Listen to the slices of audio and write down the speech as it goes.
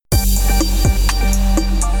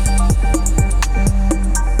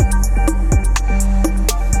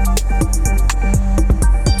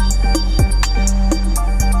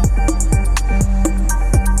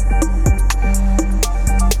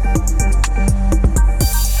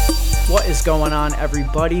is going on,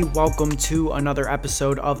 everybody? Welcome to another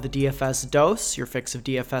episode of the DFS Dose, your fix of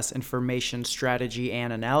DFS information, strategy,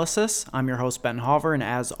 and analysis. I'm your host, Ben Hover, and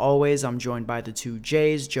as always, I'm joined by the two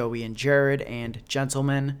J's, Joey and Jared, and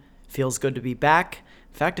gentlemen, feels good to be back.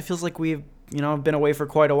 In fact, it feels like we've, been away for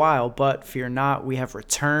quite a while, but fear not, we have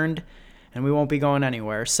returned, and we won't be going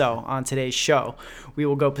anywhere. So on today's show, we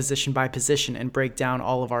will go position by position and break down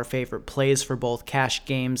all of our favorite plays for both cash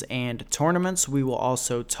games and tournaments. We will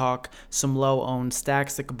also talk some low-owned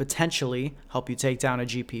stacks that could potentially help you take down a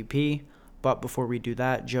GPP. But before we do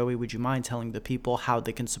that, Joey, would you mind telling the people how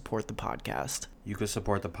they can support the podcast? You can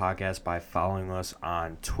support the podcast by following us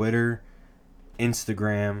on Twitter,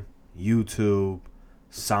 Instagram, YouTube,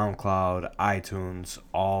 SoundCloud, iTunes,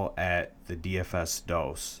 all at the DFS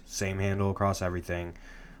Dose. Same handle across everything.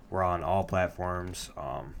 We're on all platforms.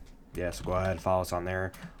 So go ahead and follow us on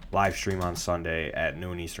there. Live stream on Sunday at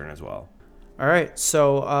noon Eastern as well. All right,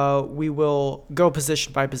 so we will go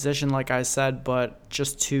position by position, like I said, but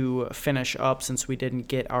just to finish up, since we didn't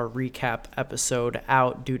get our recap episode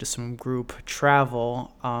out due to some group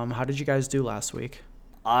travel, how did you guys do last week?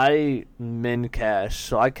 I min cashed.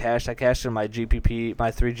 So I cashed in my GPP,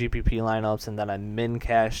 my 3 GPP lineups, and then I min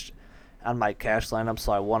cashed on my cash lineup.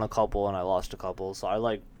 So I won a couple and I lost a couple. So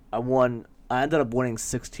I ended up winning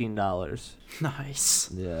 $16.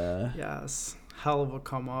 Nice. Yeah. Yes. Hell of a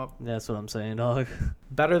come up. That's what I'm saying, dog.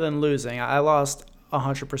 Better than losing. I lost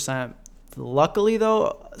 100%. Luckily,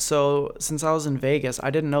 though, so since I was in Vegas,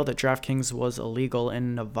 I didn't know that DraftKings was illegal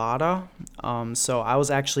in Nevada. So I was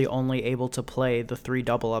actually only able to play the 3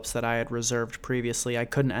 double-ups that I had reserved previously. I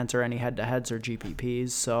couldn't enter any head-to-heads or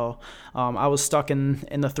GPPs. So I was stuck in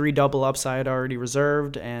the 3 double-ups I had already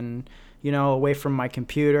reserved. And, away from my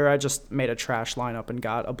computer, I just made a trash lineup and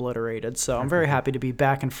got obliterated. So I'm very happy to be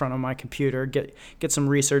back in front of my computer, get some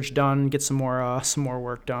research done, get some more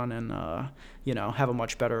work done, and have a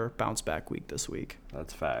much better bounce back week this week.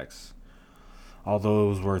 That's facts. Although it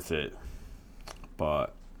was worth it.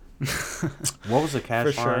 But what was the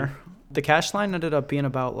cash For line? sure. The cash line ended up being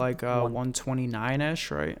about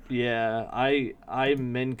 129-ish, right? Yeah, I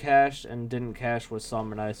min cashed and didn't cash with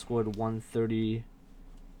some, and I scored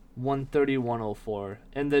 104.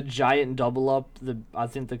 And the giant double up, I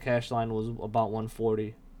think the cash line was about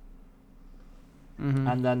 140. Mm-hmm.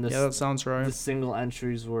 And then that sounds right. The single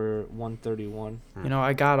entries were 131.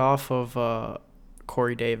 I got off of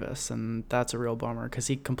Corey Davis, and that's a real bummer because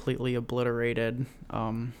he completely obliterated.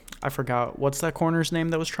 I forgot what's that corner's name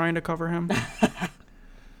that was trying to cover him.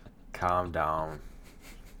 Calm down,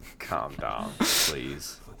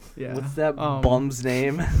 please. Yeah. What's that bum's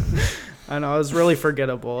name? I know, it was really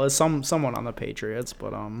forgettable. It's someone on the Patriots,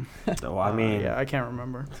 but I can't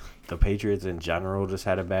remember. The Patriots in general just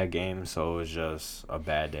had a bad game, so it was just a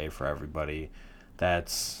bad day for everybody.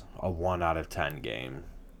 That's a 1 out of 10 game.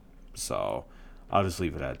 So I'll just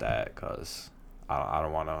leave it at that because I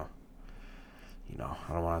don't want to,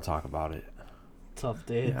 I don't want to talk about it. Tough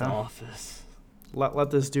day at the office.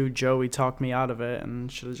 Let this dude Joey talk me out of it, and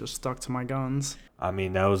should have just stuck to my guns. I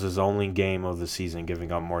mean, that was his only game of the season,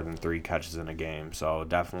 giving up more than 3 catches in a game. So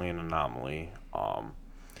definitely an anomaly.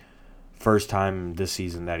 First time this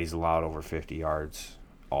season that he's allowed over 50 yards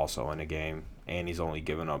also in a game. And he's only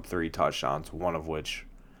given up 3 touchdowns, one of which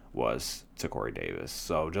was to Corey Davis.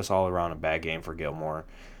 So just all around a bad game for Gilmore.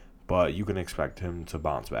 But you can expect him to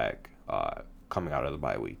bounce back coming out of the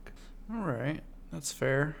bye week. All right. That's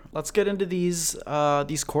fair. Let's get into these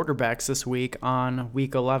quarterbacks this week on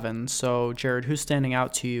Week 11. So, Jared, who's standing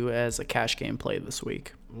out to you as a cash game play this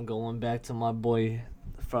week? I'm going back to my boy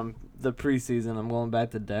from the preseason. I'm going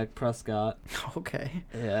back to Dak Prescott. Okay.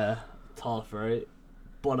 Yeah, tough, right?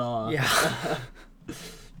 But yeah.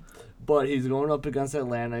 But he's going up against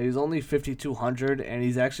Atlanta. He's only 5,200, and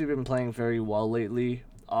he's actually been playing very well lately,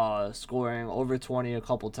 scoring over 20 a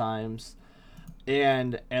couple times.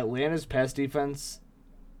 And Atlanta's pass defense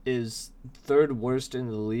is 3rd worst in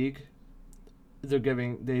the league. They've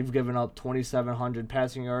given up 2,700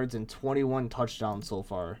 passing yards and 21 touchdowns so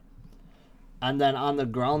far. And then on the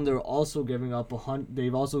ground, they've also given up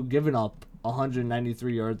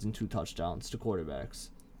 193 yards and 2 touchdowns to quarterbacks.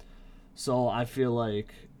 So I feel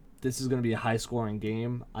like this is going to be a high-scoring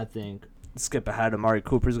game. I think skip ahead, Amari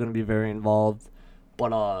Cooper is going to be very involved.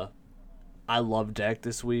 But I love Dak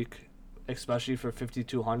this week, especially for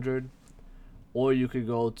 5,200. Or you could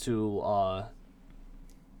go to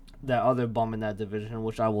that other bum in that division,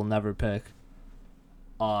 which I will never pick,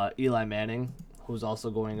 Eli Manning, who's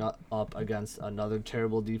also going up against another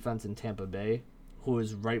terrible defense in Tampa Bay, who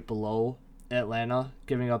is right below Atlanta,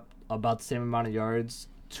 giving up about the same amount of yards,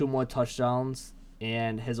 2 more touchdowns,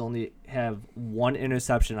 and has only have one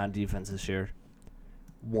interception on defense this year.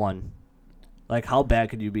 One. Like, how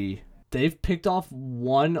bad could you be? They've picked off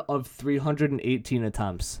 1 of 318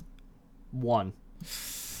 attempts. One.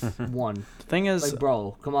 One. The thing is, Like,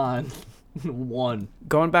 bro, come on. One.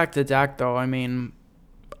 going back to Dak, though, I mean,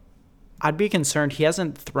 I'd be concerned. He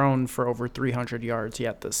hasn't thrown for over 300 yards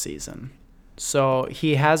yet this season. So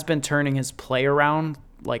he has been turning his play around,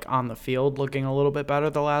 like on the field, looking a little bit better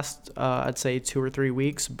the last, I'd say, 2 or 3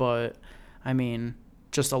 weeks. But, I mean,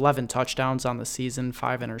 just 11 touchdowns on the season,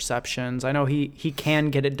 5 interceptions. I know he can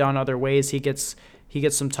get it done other ways. He gets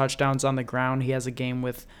some touchdowns on the ground. He has a game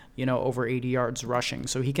with, over 80 yards rushing.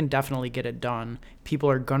 So he can definitely get it done.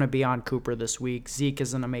 People are going to be on Cooper this week. Zeke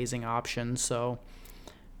is an amazing option. So,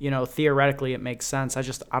 theoretically it makes sense. I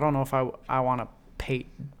don't know if I want to pay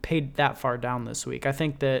that far down this week. I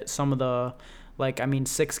think that some of the,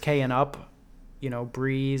 6K and up,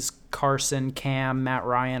 Breeze, Carson, Cam, Matt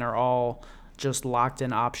Ryan are all just locked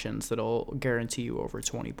in options that'll guarantee you over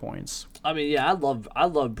 20 points. I mean, yeah, I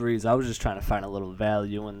love Breeze. I was just trying to find a little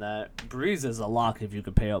value in that. Breeze is a lock if you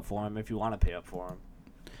could pay up for him, if you want to pay up for him.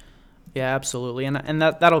 Yeah, absolutely. And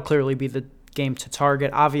that'll clearly be the game to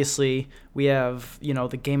target. Obviously, we have,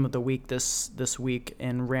 the game of the week this week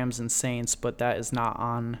in Rams and Saints, but that is not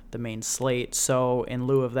on the main slate. So in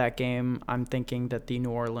lieu of that game, I'm thinking that the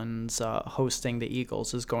New Orleans hosting the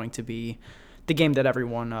Eagles is going to be the game that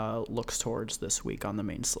everyone looks towards this week on the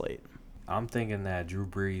main slate. I'm thinking that Drew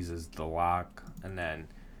Brees is the lock, and then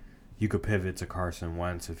you could pivot to Carson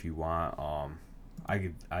Wentz if you want.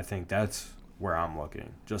 I think that's where I'm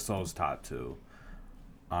looking, just those top two.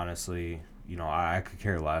 Honestly, I could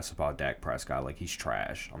care less about Dak Prescott. Like, he's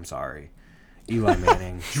trash. I'm sorry. Eli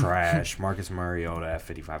Manning, trash. Marcus Mariota at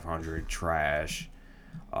 5,500, trash.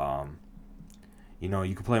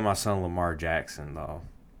 You could play my son Lamar Jackson, though.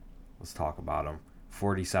 Let's talk about him.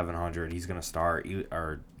 4,700. He's going to start.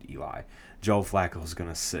 Eli. Joe Flacco's going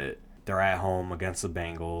to sit. They're at home against the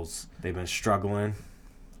Bengals. They've been struggling,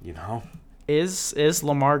 Is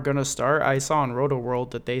Lamar going to start? I saw on Roto World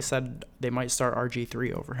that they said they might start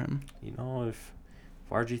RG3 over him. If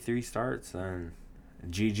RG3 starts, then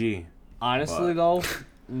GG. Honestly, though,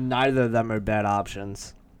 neither of them are bad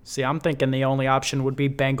options. See, I'm thinking the only option would be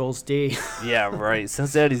Bengals D. Yeah, right.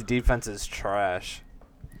 Cincinnati's defense is trash.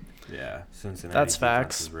 Yeah, Cincinnati's That's defense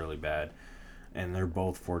facts. is really bad. And they're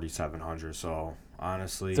both 4,700, so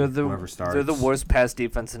honestly, They're whoever starts... They're the worst pass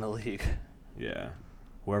defense in the league. Yeah.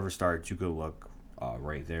 Whoever starts, you could look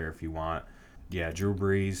right there if you want. Yeah, Drew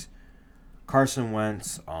Brees. Carson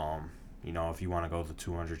Wentz, if you want to go the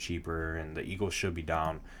 200 cheaper, and the Eagles should be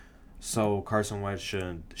down. So Carson Wentz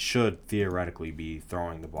should theoretically be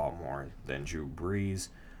throwing the ball more than Drew Brees.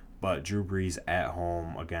 But Drew Brees at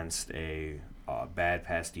home against a bad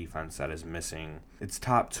pass defense that is missing its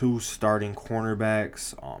top 2 starting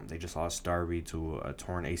cornerbacks. They just lost Darby to a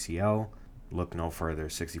torn ACL. Look no further,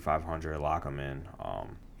 6,500, lock him in.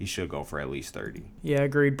 He should go for at least 30. Yeah,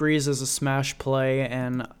 agreed. Breeze is a smash play,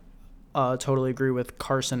 and totally agree with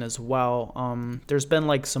Carson as well. There's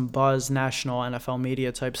been some buzz, national NFL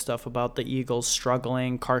media type stuff about the Eagles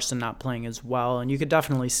struggling, Carson not playing as well, and you could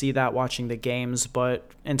definitely see that watching the games.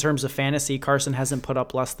 But in terms of fantasy, Carson hasn't put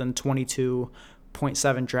up less than 22.7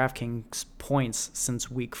 DraftKings points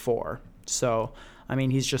since week 4. So, I mean,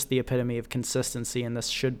 he's just the epitome of consistency, and this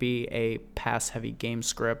should be a pass-heavy game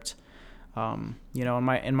script. In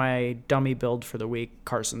my dummy build for the week,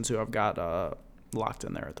 Carson's who I've got locked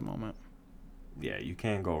in there at the moment. Yeah, you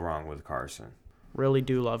can't go wrong with Carson. Really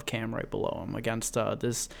do love Cam right below him against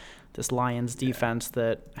this Lions defense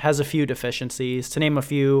that has a few deficiencies. To name a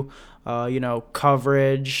few,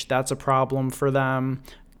 coverage, that's a problem for them.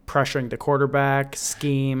 Pressuring the quarterback,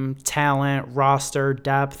 scheme, talent, roster,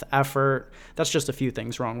 depth, effort. That's just a few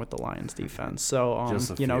things wrong with the Lions defense. So,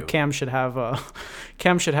 Cam should have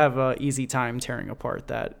a easy time tearing apart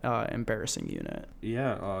that embarrassing unit.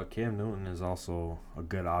 Yeah, Cam Newton is also a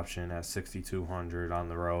good option at 6,200 on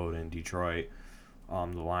the road in Detroit. The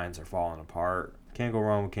Lions are falling apart. Can't go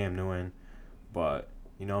wrong with Cam Newton, but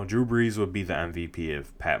Drew Brees would be the MVP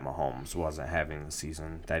if Pat Mahomes wasn't having the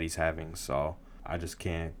season that he's having. So I just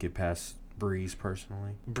can't get past Brees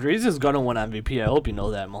personally. Brees is going to win MVP. I hope you know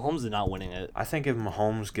that. Mahomes is not winning it. I think if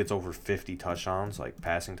Mahomes gets over 50 touchdowns, like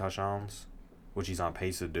passing touchdowns, which he's on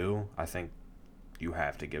pace to do, I think you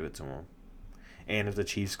have to give it to him. And if the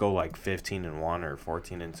Chiefs go 15-1 or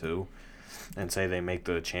 14-2 and say they make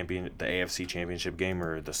the AFC Championship game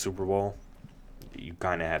or the Super Bowl, you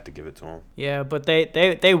kind of have to give it to him. Yeah, but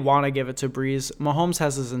they want to give it to Brees. Mahomes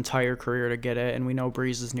has his entire career to get it, and we know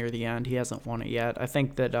Brees is near the end. He hasn't won it yet. I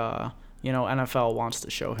think that NFL wants to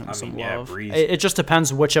show him some love. Breeze. It just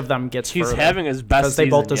depends which of them gets He's further, having his best because they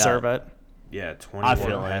both season deserve yet. it. Yeah, I 21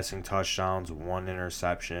 feel like- passing touchdowns, 1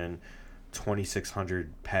 interception,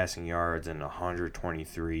 2,600 passing yards, and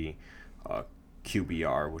 123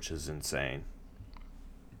 QBR, which is insane.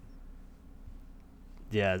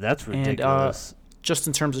 Yeah, that's And ridiculous. just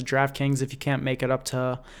in terms of DraftKings, if you can't make it up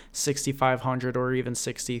to 6,500 or even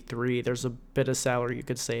 63, there's a bit of salary you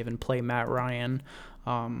could save and play Matt Ryan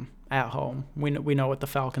at home. We know what the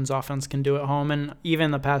Falcons offense can do at home, and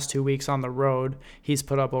even the past 2 weeks on the road, he's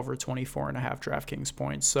put up over 24.5 DraftKings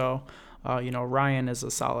points. So, Ryan is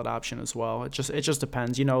a solid option as well. It just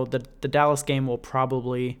depends. The Dallas game will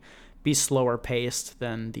probably be slower paced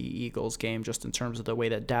than the Eagles game, just in terms of the way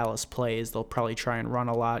that Dallas plays. They'll probably try and run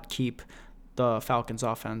a lot, keep the Falcons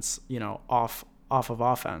offense, off of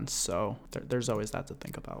offense. So there's always that to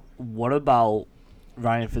think about. What about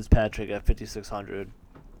Ryan Fitzpatrick at 5,600?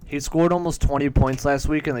 He scored almost 20 points last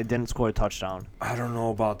week, and they didn't score a touchdown. I don't know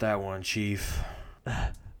about that one, Chief.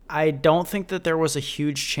 I don't think that there was a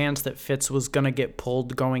huge chance that Fitz was going to get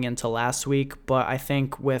pulled going into last week, but I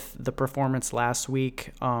think with the performance last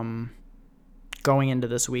week, going into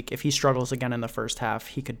this week, if he struggles again in the first half,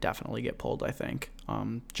 he could definitely get pulled, I think.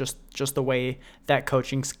 Just the way that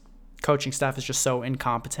coaching staff is just so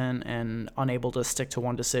incompetent and unable to stick to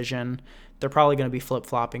one decision. They're probably going to be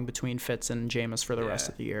flip-flopping between Fitz and Jameis for the rest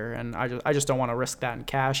of the year, and I just don't want to risk that in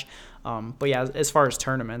cash. But yeah, as far as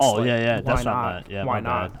tournaments, Oh, like, yeah, that's why what I not? meant. Yeah, Why my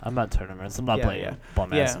not? bad. I'm not tournaments. I'm not Yeah, playing yeah.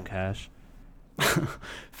 bum Yeah. ass some cash.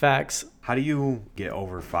 Facts. How do you get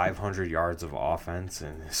over 500 yards of offense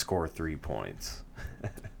and score 3 points?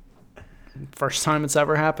 First time it's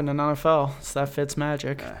ever happened in NFL. It's that Fitz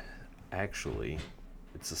magic. Actually,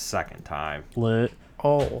 it's the second time. Lit.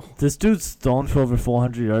 Oh, This dude's thrown for over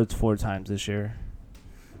 400 yards 4 times this year.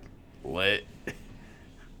 Lit.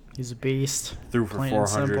 he's a beast. Threw for Plain and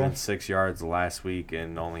simple. 406 yards last week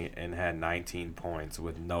and had 19 points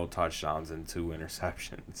with no touchdowns and 2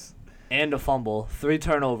 interceptions. And a fumble, 3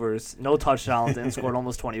 turnovers, no touchdowns, and scored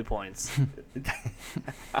almost 20 points.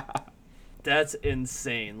 That's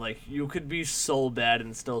insane. Like, you could be so bad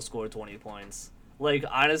and still score 20 points. Like,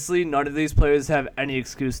 honestly, none of these players have any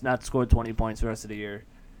excuse not to score 20 points the rest of the year.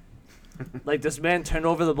 Like, this man turned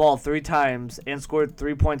over the ball 3 times and scored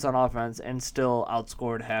 3 points on offense and still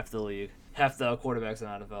outscored half the league. Half the quarterbacks in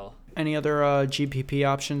the NFL. Any other GPP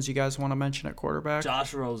options you guys want to mention at quarterback?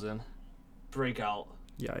 Josh Rosen. Breakout.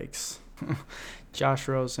 Yikes. Josh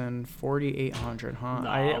Rosen, 4,800, huh? No,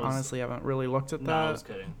 I I was- honestly haven't really looked at No, I that. was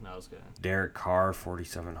kidding. Derek Carr,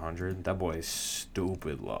 4,700. That boy is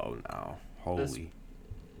stupid low now. Holy.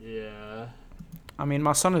 Yeah. I mean,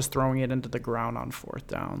 my son is throwing it into the ground on 4th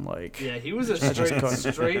down. Like, Yeah, he was a just couldn't.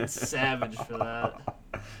 straight savage for that.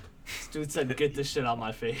 This dude said, "Get this shit out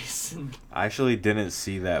my face." I actually didn't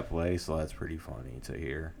see that play, so that's pretty funny to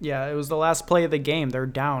hear. yeah, it was the last play of the game. They're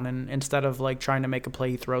down, and instead of like trying to make a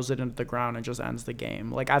play, he throws it into the ground and just ends the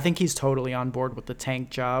game. Like, I think he's totally on board with the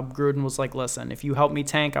tank job. Gruden was like, "Listen, if you help me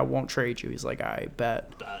tank, I won't trade you." He's like, "I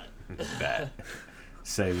bet." Bet.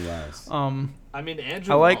 Say less. I mean,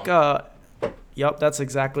 Andrew. I like. Luck. Yep, that's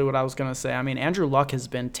exactly what I was gonna say. I mean, Andrew Luck has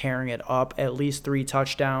been tearing it up. At least 3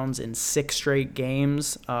 touchdowns in 6 straight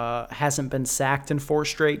games. Hasn't been sacked in 4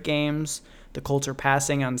 straight games. The Colts are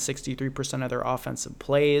passing on 63% of their offensive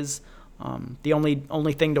plays. The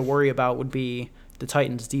only thing to worry about would be the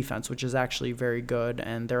Titans' defense, which is actually very good,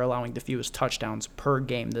 and they're allowing the fewest touchdowns per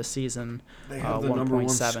game this season. They have the number 1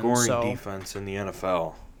 1.7. scoring defense in the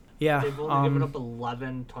NFL. Yeah, They've only given up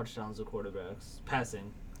 11 touchdowns to quarterbacks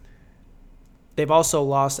passing. they've also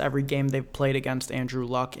lost every game they've played against Andrew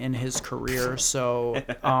Luck in his career. So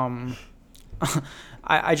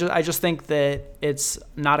I just think that it's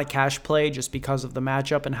not a cash play just because of the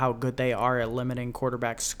matchup and how good they are at limiting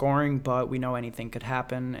quarterback scoring. But we know anything could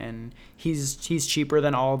happen, and he's cheaper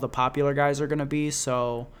than all the popular guys are going to be.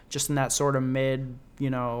 So just in that sort of mid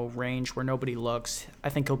range where nobody looks, I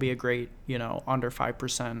think he'll be a great under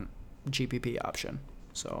 5% GPP option.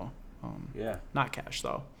 So Yeah. not cash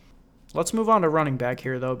though. Let's move on to running back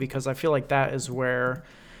here, though, because I feel like that is where,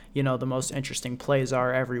 the most interesting plays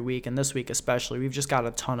are every week. And this week especially, we've just got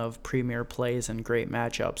a ton of premier plays and great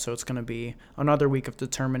matchups. So it's going to be another week of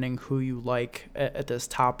determining who you like at this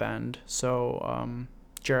top end. So,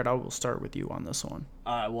 Jared, I will start with you on this one.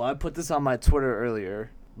 All right. Well, I put this on my Twitter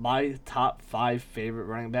earlier. My top 5 favorite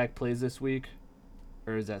running back plays this week,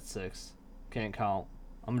 or is that 6? Can't count.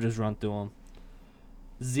 I'm gonna just run through them.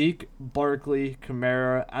 Zeke, Barkley,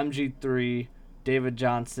 Kamara, MG3, David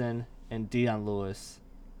Johnson, and Deion Lewis.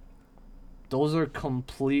 those are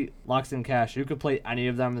complete locks in cash. You could play any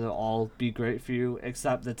of them and they'll all be great for you,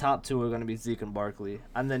 except the top two are going to be Zeke and Barkley.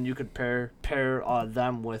 And then you could pair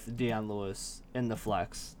them with Deion Lewis in the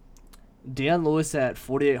flex. Deion Lewis at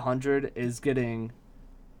 4,800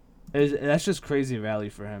 that's just crazy value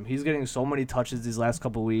for him. He's getting so many touches these last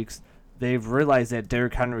couple weeks. They've realized that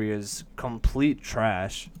Derrick Henry is complete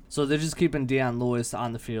trash. So they're just keeping Deion Lewis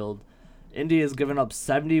on the field. Indy has given up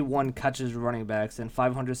 71 catches to running backs and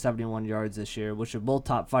 571 yards this year, which are both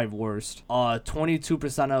top 5 worst.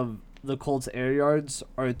 22% of the Colts' air yards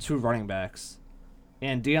are to running backs.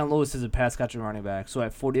 And Deion Lewis is a pass catching running back. So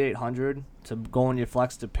at 4,800 to go in your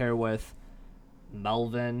flex to pair with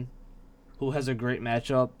Melvin, who has a great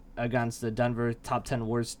matchup against the Denver top 10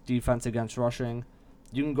 worst defense against rushing.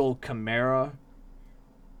 You can go Kamara.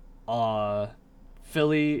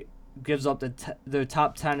 Philly gives up their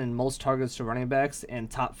top 10 in most targets to running backs and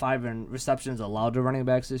top 5 in receptions allowed to running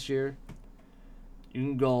backs this year. You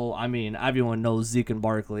can go, everyone knows Zeke and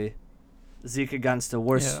Barkley. Zeke against the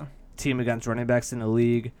worst team against running backs in the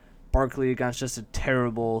league. Barkley against just a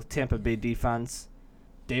terrible Tampa Bay defense.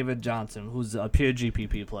 David Johnson, who's a pure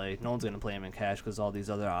GPP play. No one's going to play him in cash because all these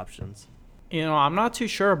other options. I'm not too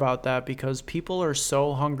sure about that because people are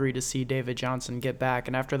so hungry to see David Johnson get back.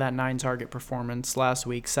 And after that 9-target performance last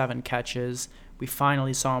week, 7 catches, we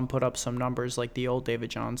finally saw him put up some numbers like the old David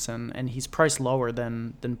Johnson. And he's priced lower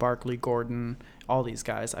than Barkley, Gordon, all these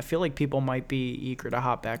guys. I feel like people might be eager to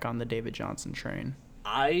hop back on the David Johnson train.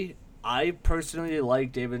 I personally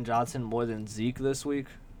like David Johnson more than Zeke this week,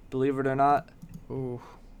 believe it or not. Ooh.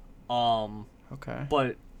 Okay.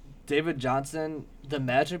 But David Johnson, the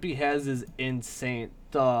matchup he has is insane.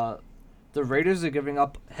 The Raiders have given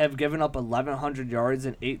up 1,100 yards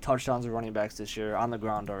and 8 touchdowns of running backs this year on the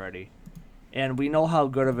ground already. And we know how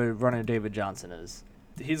good of a runner David Johnson is.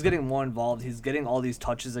 He's getting more involved. He's getting all these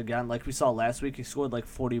touches again. Like we saw last week, he scored like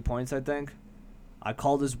 40 points, I think. I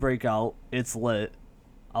called his breakout. It's lit.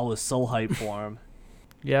 I was so hyped for him.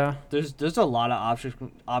 Yeah. There's a lot of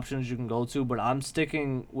options you can go to, but I'm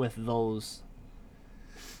sticking with those.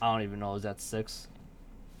 I don't even know. Is that 6?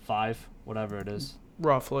 5? Whatever it is.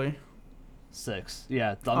 Roughly. 6.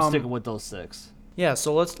 Yeah, I'm sticking with those 6. Yeah,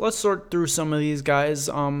 so let's sort through some of these guys.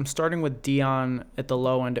 Starting with Deion at the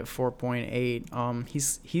low end at 4.8.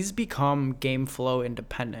 He's become game flow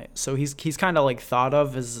independent. So he's kind of like thought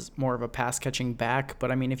of as more of a pass catching back.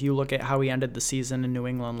 But I mean, if you look at how he ended the season in New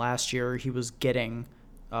England last year, he was getting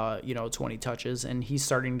 20 touches, and he's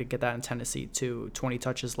starting to get that in Tennessee too. 20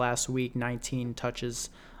 touches last week, 19 touches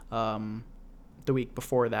the week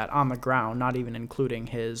before that on the ground, not even including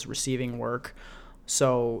his receiving work.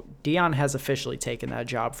 So Deion has officially taken that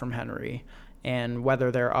job from Henry, and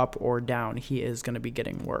whether they're up or down, he is going to be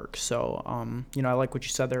getting work. So, I like what you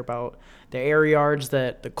said there about the air yards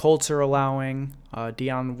that the Colts are allowing.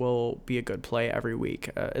 Deion will be a good play every week,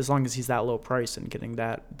 as long as he's that low price and getting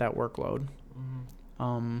that workload.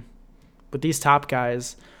 But these top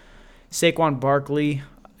guys, Saquon Barkley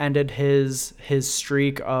ended his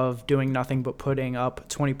streak of doing nothing but putting up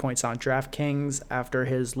 20 points on DraftKings after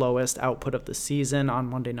his lowest output of the season on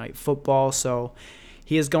Monday Night Football. So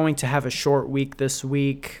he is going to have a short week this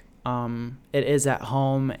week. It is at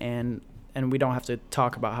home, and we don't have to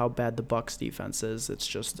talk about how bad the Bucs defense is. It's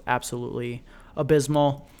just absolutely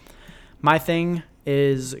abysmal. My thing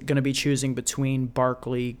is going to be choosing between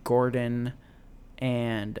Barkley, Gordon,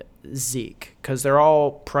 and Zeke, because they're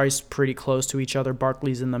all priced pretty close to each other.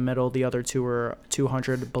 Barkley's in the middle. The other two are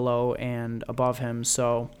 200 below and above him.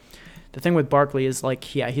 So the thing with Barkley is,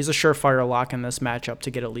 he's a surefire lock in this matchup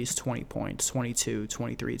to get at least 20 points, 22,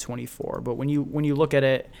 23, 24. But when you look at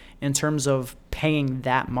it in terms of paying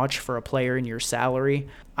that much for a player in your salary,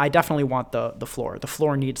 I definitely want the floor. The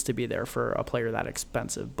floor needs to be there for a player that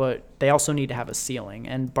expensive, but they also need to have a ceiling.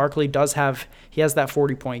 And Barkley has that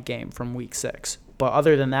 40-point game from week 6. But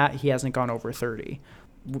other than that, he hasn't gone over 30.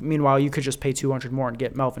 Meanwhile, you could just pay $200 more and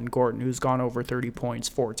get Melvin Gordon, who's gone over 30 points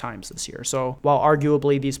 4 times this year. So while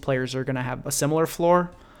arguably these players are going to have a similar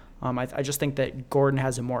floor, I just think that Gordon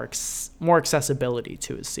has a more accessibility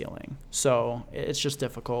to his ceiling. So it's just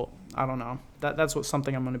difficult. I don't know. That's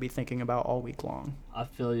something I'm going to be thinking about all week long. I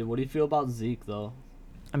feel you. What do you feel about Zeke, though?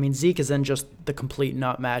 I mean, Zeke is in just the complete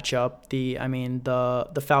nut matchup.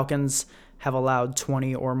 The Falcons have allowed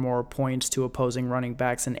 20 or more points to opposing running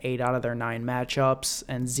backs in 8 out of their 9 matchups,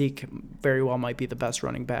 and Zeke very well might be the best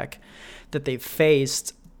running back that they've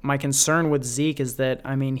faced. My concern with Zeke is that,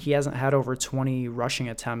 he hasn't had over 20 rushing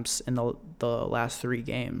attempts in the last 3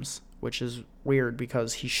 games, which is weird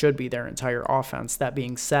because he should be their entire offense. That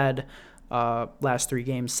being said, Last 3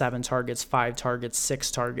 games, 7 targets, 5 targets,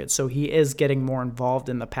 6 targets. So he is getting more involved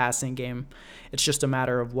in the passing game. It's just a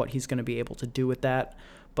matter of what he's going to be able to do with that.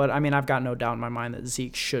 But, I mean, I've got no doubt in my mind that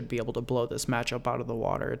Zeke should be able to blow this matchup out of the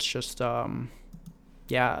water. It's just,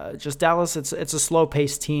 just Dallas, it's a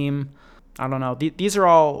slow-paced team. I don't know. These are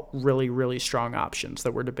all really, really strong options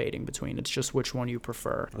that we're debating between. It's just which one you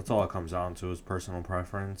prefer. That's all it comes down to is personal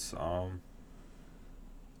preference.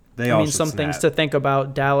 Some things to think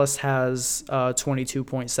about. Dallas has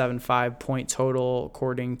 22.75 point total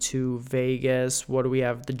according to Vegas. What do we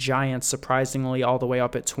have? The Giants, surprisingly, all the way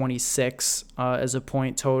up at 26 as a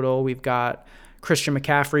point total. We've got Christian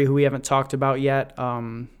McCaffrey, who we haven't talked about yet,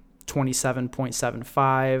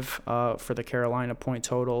 27.75 for the Carolina point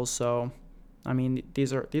total. So, I mean,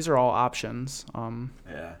 these are all options.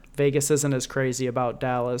 Vegas isn't as crazy about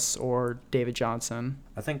Dallas or David Johnson.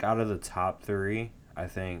 I think out of the top 3, I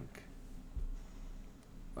think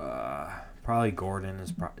probably Gordon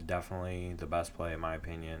is definitely the best play in my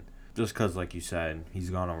opinion. Just because, like you said, he's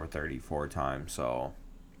gone over 34 times. So,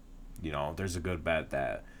 there's a good bet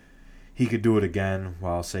that he could do it again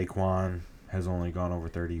while Saquon has only gone over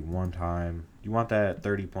 31 time. You want that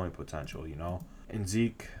 30-point potential, And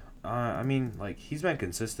Zeke, he's been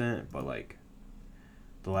consistent, but,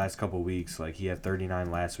 the last couple weeks, he had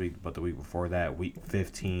 39 last week, but the week before that, week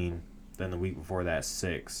 15, then the week before that,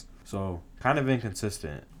 6. So, kind of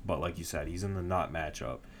inconsistent, but like you said, he's in the nut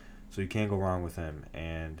matchup, so you can't go wrong with him.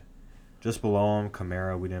 And just below him,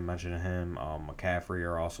 Kamara, we didn't mention him, McCaffrey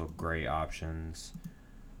are also great options.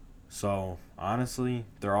 So, honestly,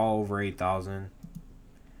 they're all over 8,000.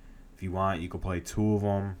 If you want, you could play 2 of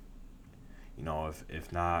them.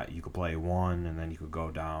 If not, you could play 1, and then you could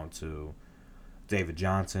go down to David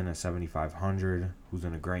Johnson at 7,500, who's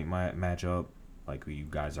in a great matchup, like you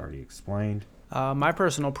guys already explained. My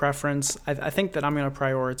personal preference, I think that I'm going to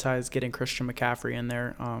prioritize getting Christian McCaffrey in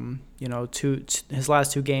there. His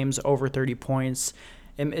last 2 games, over 30 points.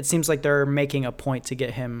 It seems like they're making a point to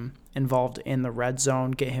get him involved in the red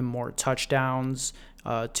zone, get him more touchdowns,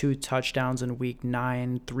 2 touchdowns in week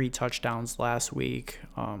 9, 3 touchdowns last week.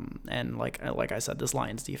 And like I said, this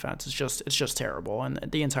Lions defense is just terrible, and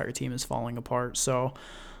the entire team is falling apart. So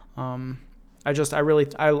I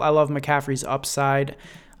love McCaffrey's upside.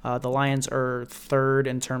 The Lions are 3rd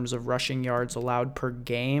in terms of rushing yards allowed per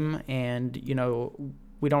game, and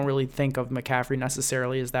we don't really think of McCaffrey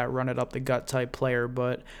necessarily as that run-it-up-the-gut type player,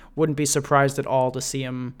 but wouldn't be surprised at all to see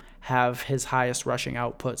him have his highest rushing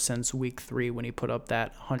output since week 3 when he put up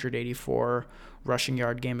that 184 rushing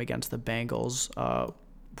yard game against the Bengals.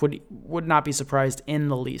 Would not be surprised in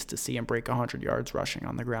the least to see him break 100 yards rushing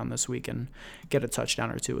on the ground this week and get a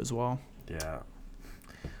touchdown or 2 as well. Yeah.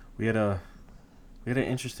 We had an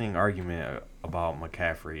interesting argument about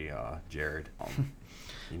McCaffrey, Jared.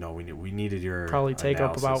 We needed your probably take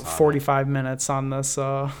up about 45 minutes on this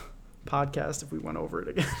podcast if we went over it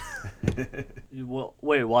again. Well,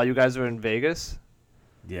 wait, while you guys were in Vegas?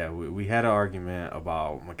 Yeah, we had an argument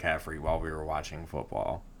about McCaffrey while we were watching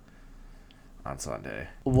football on Sunday.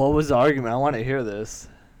 What was the argument? I want to hear this.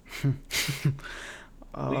 We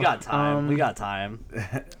got time.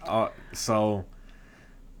 So,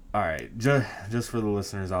 all right, just for the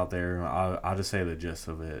listeners out there, I'll just say the gist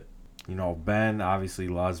of it. Ben obviously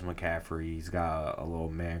loves McCaffrey. He's got a little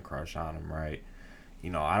man crush on him, right?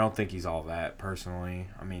 I don't think he's all that personally.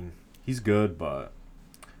 I mean, he's good, but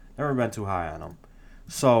never been too high on him.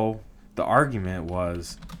 So the argument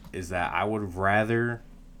is that I would rather,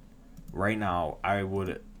 right now,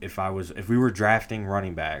 if we were drafting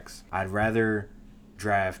running backs, I'd rather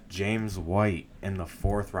draft James White in the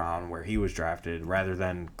 4th round where he was drafted rather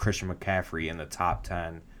than Christian McCaffrey in the top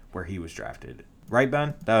 10 where he was drafted. Right,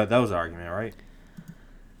 Ben? That was the argument, right?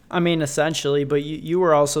 I mean, essentially, but you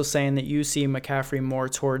were also saying that you see McCaffrey more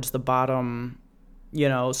towards the bottom,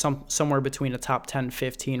 somewhere between a top 10,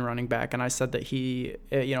 15 running back. And I said that he,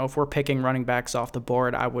 if we're picking running backs off the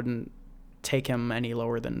board, I wouldn't take him any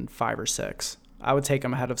lower than 5 or 6. I would take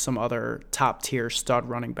him ahead of some other top-tier stud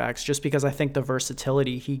running backs just because I think the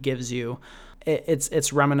versatility he gives you,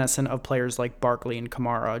 it's reminiscent of players like Barkley and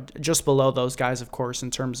Kamara, just below those guys, of course,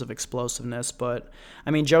 in terms of explosiveness. But,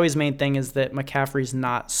 I mean, Joey's main thing is that McCaffrey's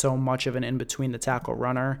not so much of an in-between-the-tackle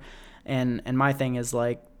runner. And my thing is,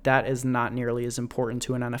 that is not nearly as important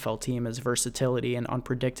to an NFL team as versatility and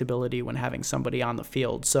unpredictability when having somebody on the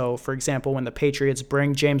field. So, for example, when the Patriots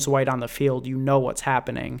bring James White on the field, you know what's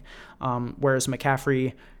happening, whereas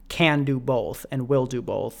McCaffrey can do both and will do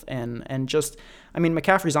both. And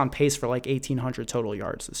McCaffrey's on pace for 1,800 total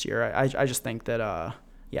yards this year. I just think that, I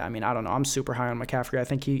don't know. I'm super high on McCaffrey. I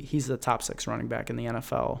think he's the top 6 running back in the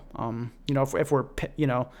NFL. If we're,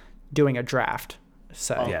 doing a draft.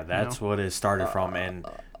 Yeah, that's what it started from. And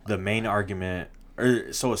the main argument,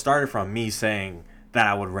 so it started from me saying that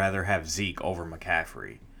I would rather have Zeke over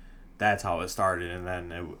McCaffrey. That's how it started, and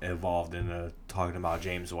then it evolved into talking about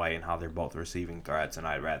James White and how they're both receiving threats, and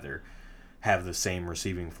I'd rather have the same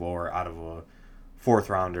receiving floor out of a fourth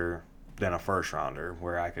rounder than a first rounder,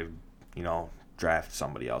 where I could, draft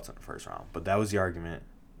somebody else in the first round. But that was the argument.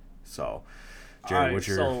 So, Jared, what's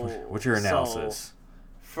your analysis? So,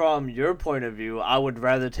 from your point of view, I would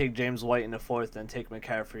rather take James White in the fourth than take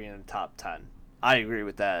McCaffrey in the top 10. I agree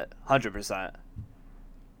with that, 100%.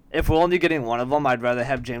 If we're only getting one of them, I'd rather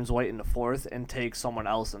have James White in the fourth and take someone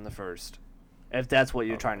else in the first, if that's what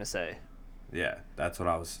you're trying to say. Yeah, that's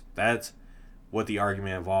what the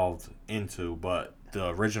argument evolved into, but the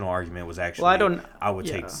original argument was actually I would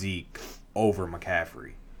take Zeke over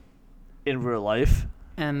McCaffrey. In real life?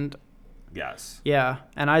 And yes. Yeah,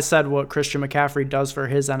 and I said what Christian McCaffrey does for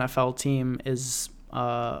his NFL team is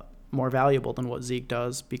more valuable than what Zeke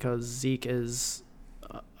does, because Zeke is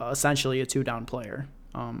essentially a two-down player.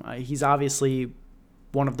 He's obviously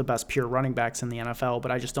one of the best pure running backs in the NFL,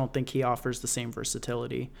 but I just don't think he offers the same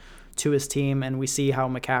versatility to his team. And we see how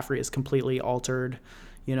McCaffrey has completely altered,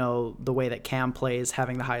 the way that Cam plays,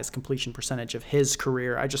 having the highest completion percentage of his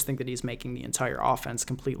career. I just think that he's making the entire offense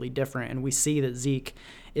completely different. And we see that Zeke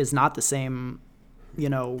is not the same,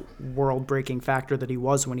 world-breaking factor that he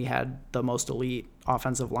was when he had the most elite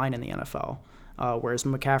offensive line in the NFL, whereas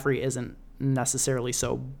McCaffrey isn't necessarily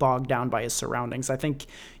so bogged down by his surroundings. I think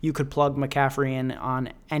you could plug McCaffrey in on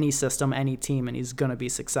any system, any team, and he's going to be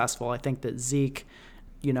successful. I think that Zeke,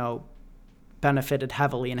 benefited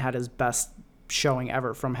heavily and had his best showing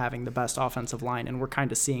ever from having the best offensive line, and we're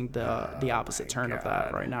kind of seeing the opposite turn of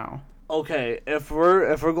that right now. Okay, if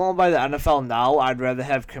we're going by the NFL now, I'd rather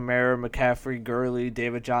have Kamara, McCaffrey, Gurley,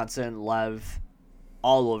 David Johnson, Lev,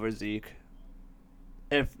 all over Zeke.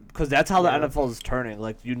 Because that's how the NFL is turning.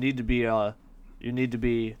 Like, you need to be able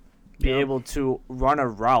to run a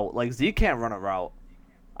route. Like, Zeke can't run a route.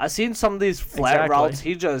 I've seen some of these flat routes.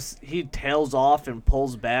 He tails off and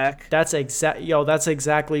pulls back. That's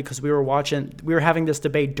exactly because we were having this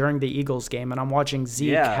debate during the Eagles game, and I'm watching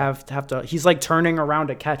Zeke have to. He's like turning around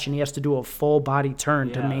to catch, and he has to do a full body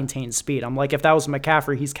turn to maintain speed. I'm like, if that was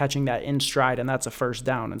McCaffrey, he's catching that in stride, and that's a first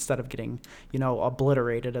down instead of getting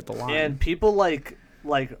obliterated at the line. And people like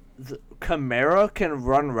Kamara can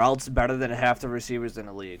run routes better than half the receivers in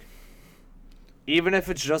the league. Even if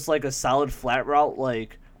it's just like a solid flat route,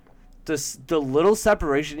 like the little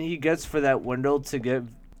separation he gets for that window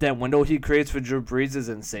he creates for Drew Brees is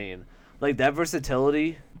insane. Like, that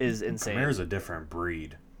versatility is insane. Kamara's a different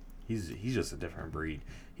breed. He's just a different breed.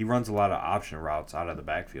 He runs a lot of option routes out of the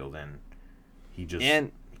backfield, and he just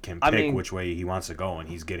can pick which way he wants to go, and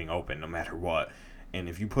he's getting open no matter what. And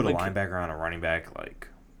if you put a linebacker on a running back, like,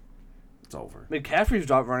 it's over. McCaffrey's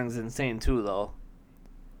drop running is insane too, though.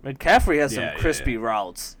 McCaffrey has some crispy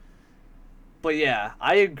routes. But yeah,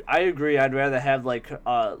 I agree. I'd rather have like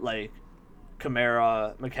Kamara,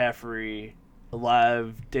 McCaffrey,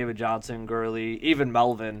 Lev, David Johnson, Gurley, even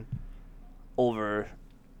Melvin over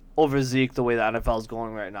Zeke the way the NFL is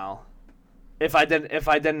going right now. If I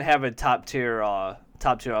didn't have a top tier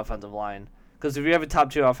offensive line, because if you have a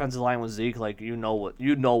top tier offensive line with Zeke, like, you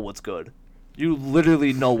know what's good. You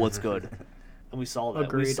literally know what's good, and we saw that.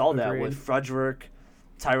 Agreed. We saw that with Frederick,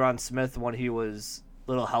 Tyron Smith when he was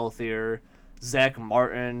a little healthier, Zach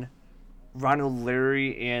Martin, Ronald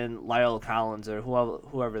Leary, and Lyle Collins, or whoever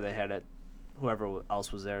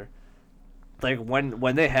else was there. Like,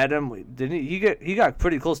 when they had him, didn't he got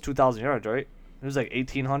pretty close to 2,000 yards, right? It was like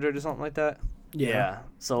 1,800 or something like that. Yeah.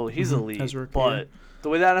 So he's elite. But the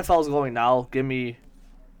way the NFL is going now, give me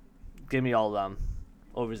all of them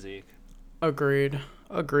over Zeke. Agreed.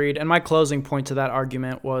 And my closing point to that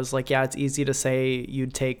argument was, like, yeah, it's easy to say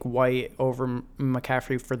you'd take White over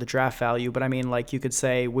McCaffrey for the draft value, but I mean, like, you could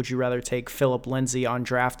say, would you rather take Phillip Lindsay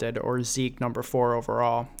undrafted or Zeke number 4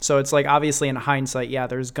 overall? So it's like, obviously in hindsight, yeah,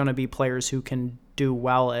 there's going to be players who can do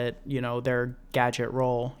well at, their gadget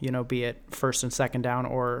role, be it first and second down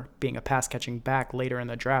or being a pass catching back later in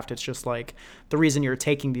the draft. It's just like, the reason you're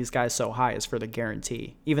taking these guys so high is for the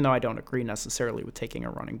guarantee, even though I don't agree necessarily with taking a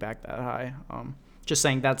running back that high. Just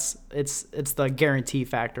saying it's the guarantee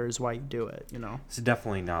factor is why you do it, It's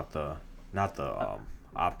definitely not the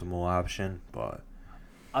optimal option, but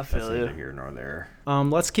I feel that's neither here nor there.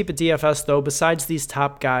 Let's keep it DFS though. Besides these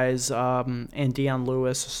top guys and Deion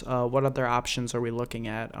Lewis, what other options are we looking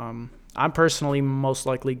at? I'm personally most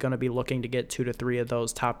likely going to be looking to get 2 to 3 of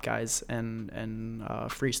those top guys and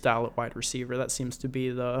freestyle at wide receiver. That seems to be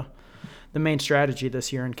the main strategy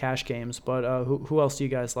this year in cash games. But who else do you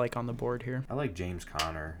guys like on the board here? I like James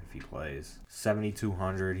Conner if he plays.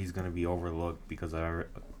 7,200. He's going to be overlooked because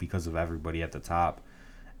of everybody at the top,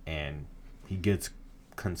 and he gets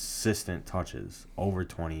consistent touches, over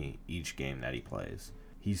 20 each game that he plays.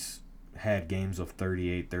 He's had games of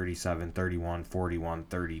 38, 37, 31, 41,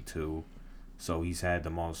 32. So he's had the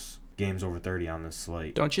most games over 30 on this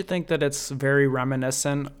slate. Don't you think that it's very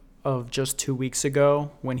reminiscent of just 2 weeks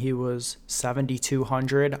ago when he was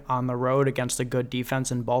 7,200 on the road against a good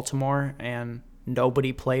defense in Baltimore and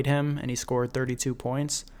nobody played him and he scored 32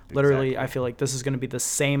 points? Literally, Exactly. I feel like this is going to be the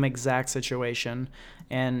same exact situation.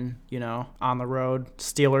 And, on the road,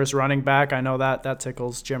 Steelers running back, I know that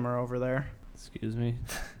tickles Jimmer over there. Excuse me.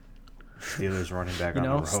 Steelers running back on the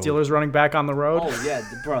road. Steelers running back on the road. Oh yeah,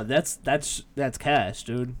 bro, that's cash,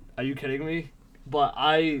 dude. Are you kidding me? But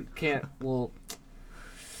I can't. Well,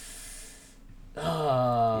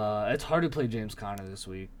 it's hard to play James Conner this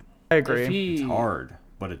week. I agree. It's hard,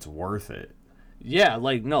 but it's worth it. Yeah,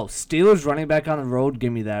 no, Steelers running back on the road,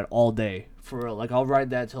 give me that all day. For real. I'll ride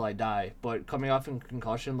that till I die. But coming off in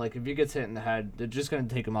concussion, if he gets hit in the head, they're just going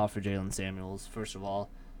to take him out for Jalen Samuels, first of all.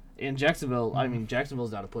 In Jacksonville,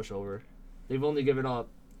 Jacksonville's not a pushover. They've only given up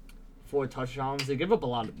 4 touchdowns. They give up a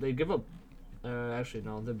lot. Actually,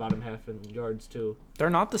 no, they're bottom half in yards, too. They're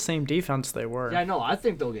not the same defense they were. Yeah, no, I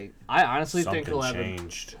think they'll get... I honestly think Something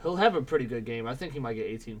changed. he'll have a pretty good game. I think he might get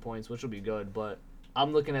 18 points, which will be good, but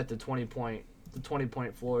I'm looking at the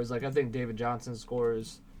 20-point floors. I think David Johnson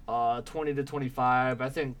scores 20 to 25. I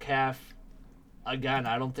think Calf, again,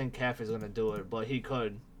 I don't think Calf is going to do it, but he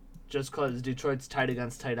could. Just because Detroit's tight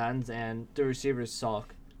against tight ends and the receivers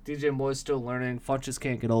suck. DJ Moore's still learning. Funches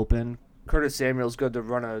can't get open. Curtis Samuel's good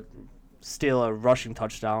to steal a rushing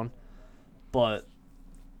touchdown. But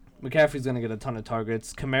McCaffrey's going to get a ton of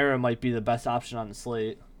targets. Kamara might be the best option on the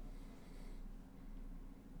slate.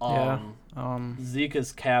 Zeke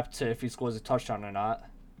is capped to if he scores a touchdown or not,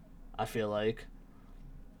 I feel like.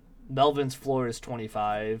 Melvin's floor is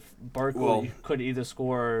 25. Barkley could either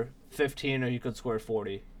score 15 or he could score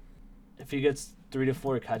 40. If he gets 3 to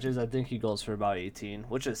 4 catches, I think he goes for about 18,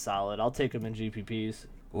 which is solid. I'll take him in GPPs.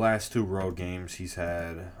 Last 2 road games, he's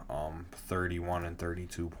had 31 and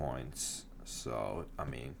 32 points. So,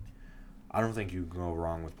 I don't think you can go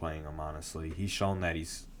wrong with playing him, honestly. He's shown that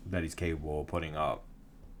he's capable of putting up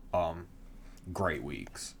great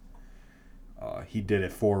weeks. He did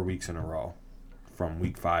it 4 weeks in a row, from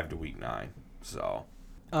week 5 to week 9. So,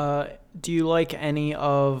 do you like any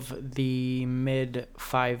of the mid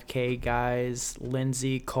 5K guys?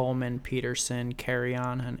 Lindsey, Coleman, Peterson,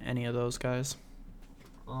 Carrion, and any of those guys?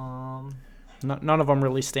 None of them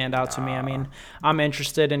really stand out to me. I'm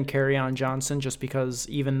interested in Carrion Johnson just because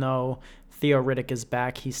even though Theo Riddick is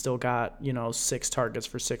back, he still got 6 targets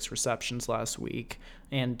for 6 receptions last week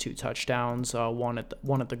and 2 touchdowns, one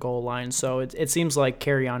at the goal line. So it seems like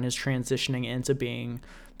Carrion is transitioning into being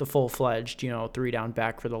the full-fledged 3-down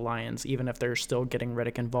back for the Lions. Even if they're still getting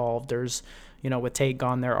Riddick involved, there's with Tate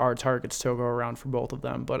gone, there are targets to go around for both of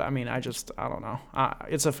them. But I don't know.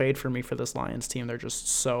 It's a fade for me for this Lions team. They're just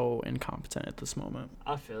so incompetent at this moment.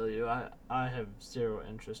 I feel you. I have zero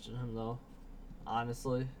interest in him though,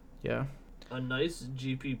 honestly. Yeah. A nice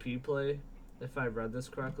GPP play, if I read this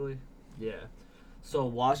correctly. Yeah. So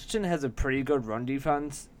Washington has a pretty good run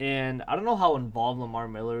defense, and I don't know how involved Lamar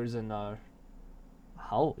Miller is in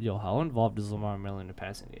how involved is Lamar Miller in the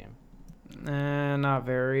passing game? Not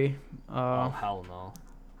very. Hell no.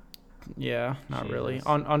 Yeah, not Jesus. really.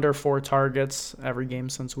 Under 4 targets every game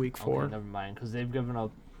since week 4. Okay, never mind, because they've given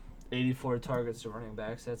up 84 targets to running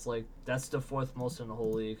backs. That's the 4th most in the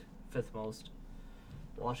whole league, 5th most.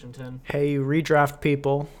 Washington. Hey, redraft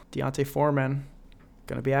people, Deontay Foreman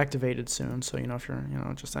gonna be activated soon. So if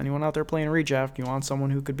you're just anyone out there playing redraft, you want someone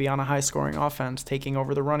who could be on a high-scoring offense, taking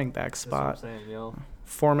over the running back spot. That's what I'm saying, yo.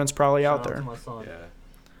 Foreman's probably Shout out there. to my son. yeah.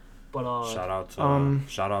 But Shout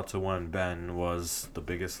out to when Ben was the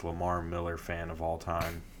biggest Lamar Miller fan of all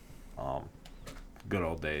time. Good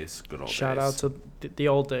old days. Shout out to the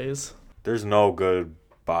old days. There's no good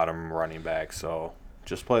bottom running back, so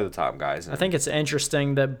just play the top guys. I think it's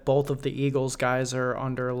interesting that both of the Eagles guys are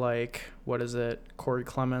under Corey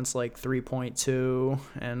Clements 3.2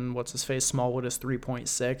 and what's his face Smallwood is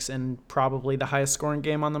 3.6 and probably the highest scoring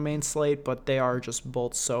game on the main slate, but they are just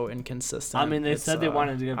both so inconsistent. They said they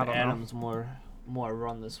wanted to give I don't know. Adams more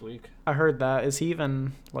run this week. I heard that. Is he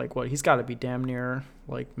even he's got to be damn near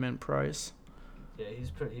mint price. Yeah,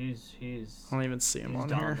 he's I don't even see him on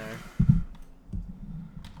down here. there.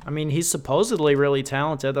 mean, he's supposedly really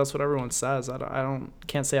talented. That's what everyone says.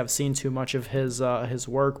 Can't say I've seen too much of his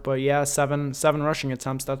work, but yeah, seven rushing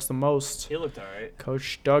attempts. That's the most. He looked all right.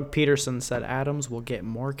 Coach Doug Peterson said Adams will get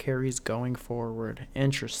more carries going forward.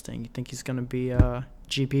 Interesting. You think he's going to be a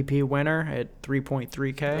GPP winner at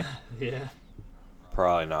 3.3K? Yeah.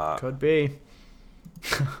 Probably not. Could be.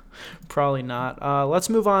 Probably not. Let's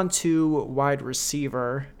move on to wide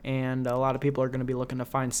receiver, and a lot of people are going to be looking to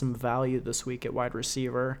find some value this week at wide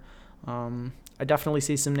receiver. I definitely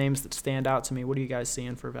see some names that stand out to me. What are you guys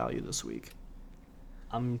seeing for value this week?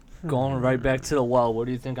 I'm going right back to the well. Where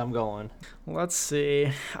do you think I'm going? Let's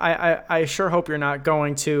see. I sure hope you're not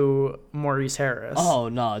going to Maurice Harris. Oh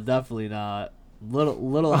no, definitely not.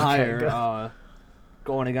 Little Okay, higher. good.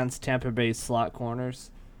 Going against Tampa Bay slot corners.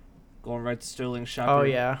 Going right to Sterling Shepard. Oh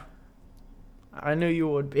yeah. I knew you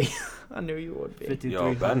would be. I knew you would be. 5,300.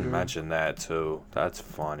 Yo, Ben mentioned that too. That's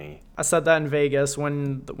funny. I said that in Vegas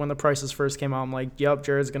when the prices first came out. I'm like, "Yup,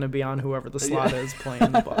 Jared's gonna be on whoever the slot is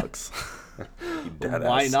playing the Bucks."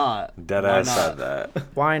 Why not? Deadass Why said not? that.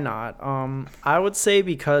 Why not? I would say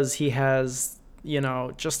because he has,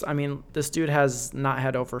 this dude has not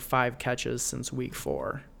had over 5 catches since week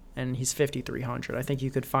 4, and he's 5,300. I think you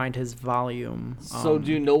could find his volume. So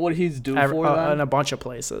do you know what he's due for then? In a bunch of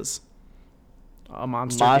places. A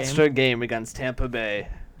monster game against Tampa Bay.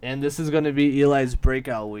 And this is going to be Eli's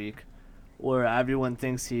breakout week where everyone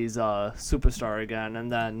thinks he's a superstar again,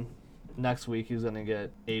 and then next week he's going to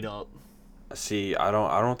get ate up. See, I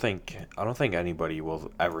don't think anybody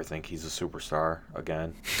will ever think he's a superstar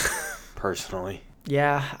again. Personally.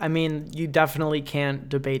 Yeah, I mean, you definitely can't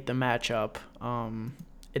debate the matchup.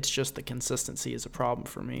 It's just the consistency is a problem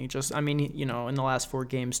for me. In the last 4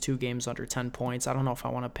 games, 2 games under 10 points. I don't know if I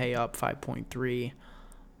want to pay up 5.3.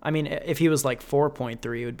 I mean, if he was like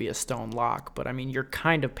 4.3, it would be a stone lock. But, I mean, you're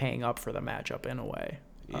kind of paying up for the matchup in a way.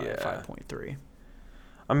 Yeah. 5.3.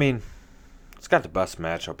 I mean, it's got the best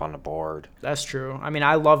matchup on the board. That's true. I mean,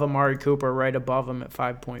 I love Amari Cooper right above him at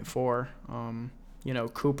 5.4.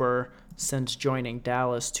 Cooper, since joining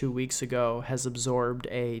Dallas 2 weeks ago, has absorbed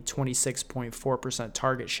a 26.4%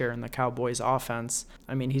 target share in the Cowboys offense.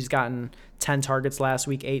 I mean, he's gotten 10 targets last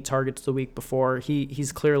week, 8 targets the week before.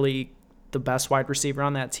 He's clearly the best wide receiver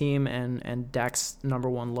on that team and Dak's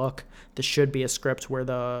number 1 look. This should be a script where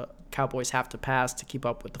the Cowboys have to pass to keep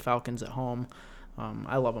up with the Falcons at home.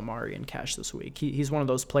 I love Amari in cash this week. He's one of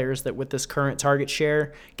those players that with this current target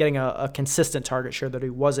share, getting a consistent target share that he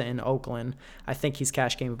wasn't in Oakland, I think he's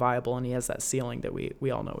cash game viable, and he has that ceiling that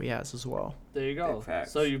we all know he has as well. There you go. Big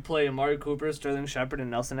facts. So you play Amari Cooper, Sterling Shepard,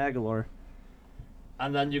 and Nelson Aguilar.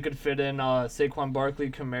 And then you could fit in Saquon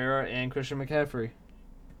Barkley, Kamara, and Christian McCaffrey.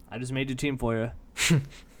 I just made your team for you.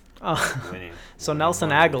 Winning. So Winning Nelson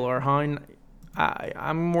money. Aguilar, huh?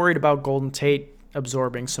 I'm worried about Golden Tate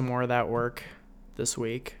absorbing some more of that work this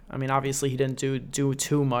week. I mean, obviously he didn't do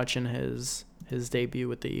too much in his debut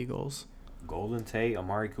with the Eagles. Golden Tate,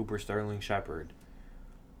 Amari Cooper, Sterling Shepard.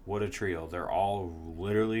 What a trio. They're all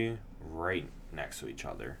literally right next to each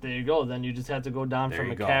other. There you go. Then you just have to go down There from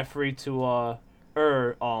you go. McCaffrey to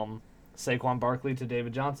Saquon Barkley to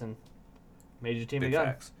David Johnson. Made your team Big again.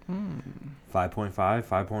 facts. 5.5,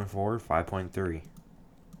 5.4, 5.3.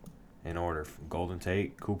 In order. Golden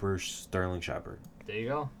Tate, Cooper, Sterling Shepard. There you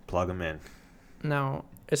go. Plug them in. Now,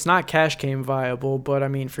 it's not cash game viable, but I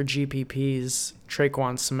mean, for GPPs,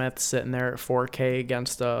 Traquan Smith sitting there at 4K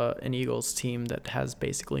against an Eagles team that has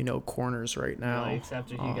basically no corners right now. Like,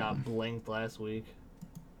 after he got blinked last week.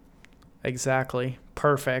 Exactly.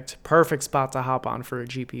 Perfect spot to hop on for a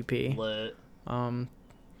GPP. Lit.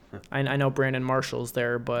 I know Brandon Marshall's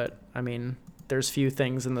there, but I mean, there's few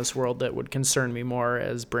things in this world that would concern me more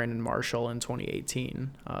as Brandon Marshall in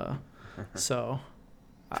 2018. So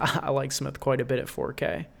I like Smith quite a bit at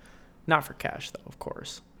 4K. Not for cash, though, of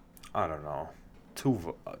course. I don't know.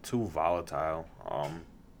 Too volatile.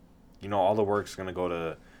 All the work's going to go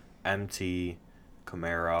to MT,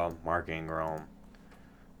 Kamara, Mark Ingram.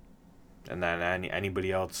 And then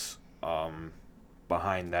anybody else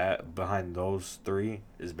behind those 3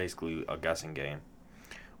 is basically a guessing game.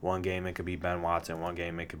 One game it could be Ben Watson, one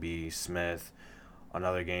game it could be Smith,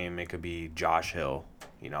 another game it could be Josh Hill.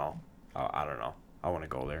 I don't know. I want to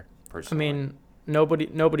go there I personally. mean,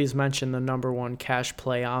 nobody's mentioned the number 1 cash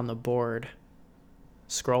play on the board.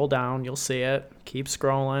 Scroll down, you'll see it. Keep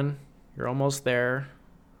scrolling. You're almost there.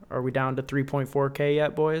 Are we down to 3.4K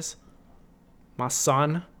yet, boys? My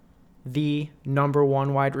son, the number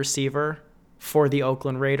 1 wide receiver for the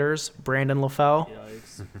Oakland Raiders, Brandon LaFell.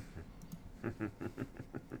 Yikes.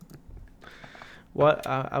 What?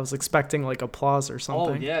 I was expecting like applause or Oh,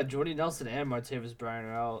 something. yeah, Jordy Nelson and Martavis Bryant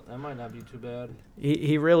are out. That might not be too bad.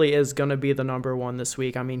 He really is going to be the number one this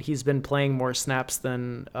week. I mean, he's been playing more snaps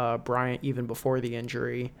than Bryant even before the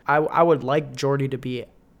injury. I would like Jordy to be,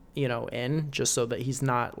 in just so that he's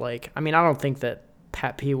not like. I mean, I don't think that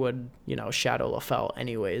Pat P would, shadow LaFell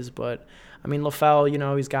anyways. But I mean,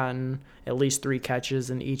 LaFell, he's gotten at least 3 catches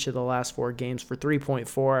in each of the last 4 games for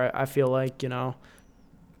 3.4. I feel like,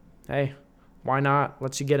 hey, why not?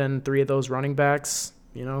 Lets you get in 3 of those running backs.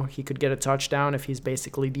 He could get a touchdown if he's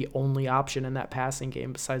basically the only option in that passing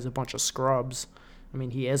game besides a bunch of scrubs. I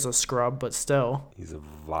mean, he is a scrub, but still. He's a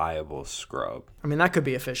viable scrub. I mean, that could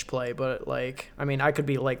be a fish play, but, I could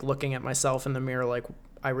be, looking at myself in the mirror like,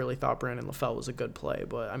 I really thought Brandon LaFell was a good play,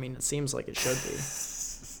 but, I mean, it seems like it should be.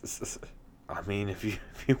 I mean, if you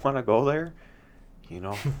want to go there,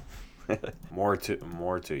 more to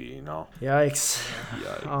you, Yikes.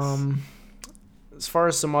 Yikes. As far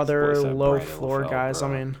as some other Voice that low Brandon floor LaFell, guys, bro.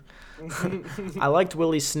 I mean, I liked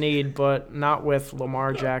Willie Snead, but not with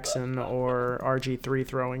Lamar Jackson or RG3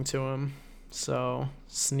 throwing to him. So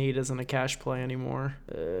Snead isn't a cash play anymore.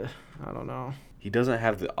 I don't know. He doesn't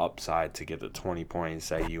have the upside to get the 20 points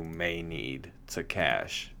that you may need to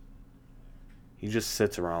cash. He just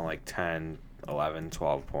sits around like 10, 11,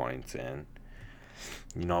 12 points, and,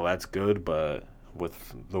 that's good, but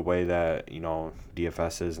with the way that,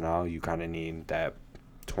 DFS is now, you kind of need that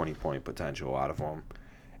 20-point potential out of him,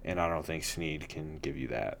 and I don't think Snead can give you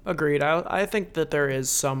that. Agreed. I think that there is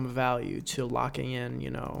some value to locking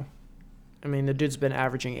in, I mean, the dude's been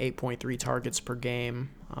averaging 8.3 targets per game.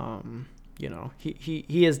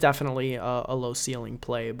 He is definitely a low ceiling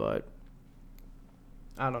play, but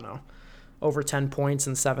I don't know. Over 10 points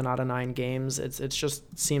in 7 out of 9 games. It's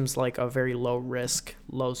just seems like a very low risk,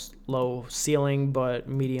 low ceiling, but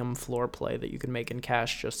medium floor play that you can make in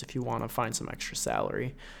cash just if you want to find some extra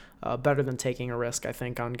salary. Better than taking a risk, I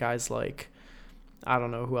think, on guys like, I don't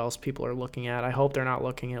know who else people are looking at. I hope they're not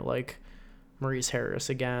looking at like Maurice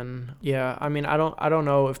Harris again. Yeah, I mean, I don't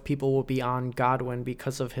know if people will be on Godwin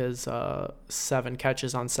because of his 7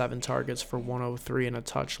 catches on 7 targets for 103 and a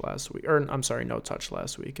touch last week. Or I'm sorry, no touch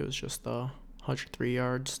last week. It was just the 103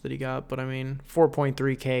 yards that he got. But I mean,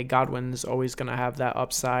 4.3K, Godwin's always going to have that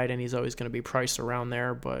upside, and he's always going to be priced around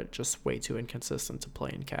there, but just way too inconsistent to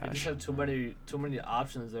play in You cash. just have too many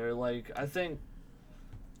options there. Like, I think,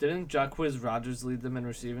 didn't Jacquizz Rodgers lead them in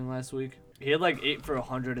receiving last week? He had like 8 for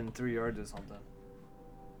 103 yards or something.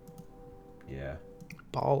 Yeah.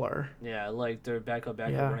 Baller. Yeah, like their backup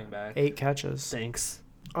running back. 8 catches. Thanks.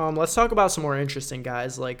 Let's talk about some more interesting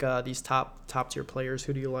guys, like these top tier players.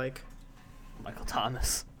 Who do you like? Michael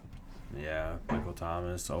Thomas. Yeah, Michael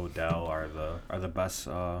Thomas, Odell are the best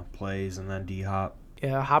plays, and then D-Hop.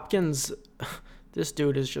 Yeah, Hopkins, this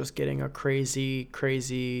dude is just getting a crazy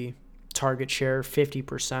target share,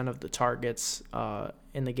 50% of the targets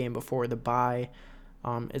in the game before the bye.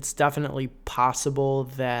 It's definitely possible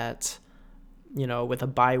that, with a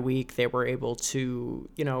bye week, they were able to,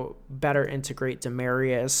 better integrate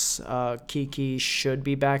Demaryius. Kiki should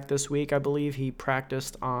be back this week, I believe. He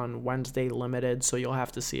practiced on Wednesday limited, so you'll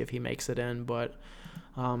have to see if he makes it in. But,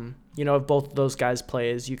 if both of those guys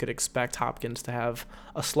plays, you could expect Hopkins to have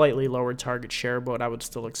a slightly lower target share, but I would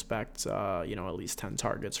still expect, at least 10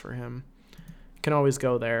 targets for him. Can always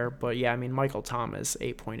go there. But, yeah, I mean, Michael Thomas,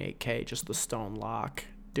 8.8K, just the stone lock.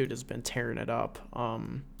 Dude has been tearing it up.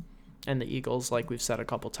 And the Eagles, like we've said a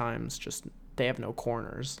couple times, just they have no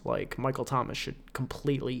corners. Like, Michael Thomas should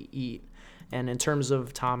completely eat. And in terms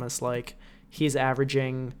of Thomas, like, he's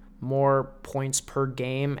averaging more points per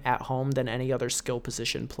game at home than any other skill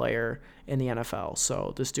position player in the NFL.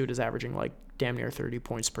 So this dude is averaging, like, damn near 30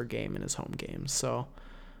 points per game in his home games. So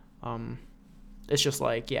it's just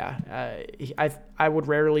like, yeah, I would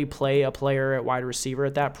rarely play a player at wide receiver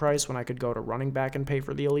at that price when I could go to running back and pay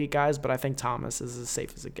for the elite guys, but I think Thomas is as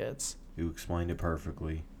safe as it gets. You explained it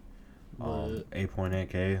perfectly. But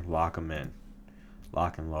 8.8K, lock him in.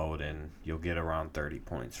 Lock and load, and you'll get around 30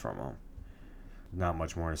 points from him. Not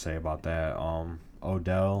much more to say about that.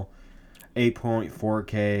 Odell,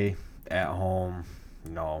 8.4K at home,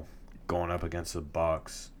 going up against the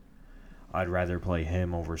Bucks. I'd rather play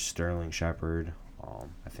him over Sterling Shepard.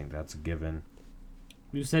 I think that's a given.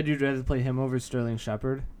 You said you'd rather play him over Sterling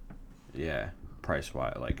Shepard? Yeah,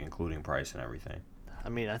 price-wise, like including price and everything. I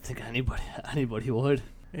mean, I think anybody would.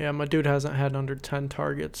 Yeah, my dude hasn't had under 10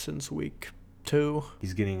 targets since week 2.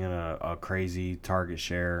 He's getting a crazy target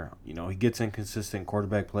share. He gets inconsistent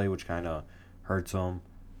quarterback play, which kind of hurts him.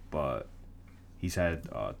 But he's had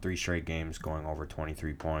 3 straight games going over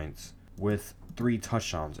 23 points with 3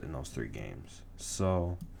 touchdowns in those 3 games.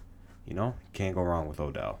 So can't go wrong with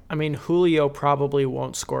Odell. I mean, Julio probably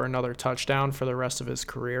won't score another touchdown for the rest of his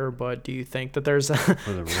career, but do you think that there's For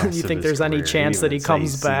the rest you of think his there's any career. chance that he Even say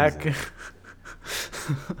comes back?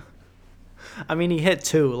 season. I mean, he hit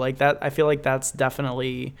 2 like that. I feel like that's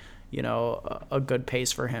definitely, a good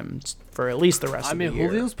pace for him for at least the rest of the year.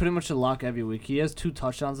 Julio's pretty much a lock every week. He has 2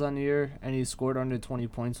 touchdowns on the year, and he scored under 20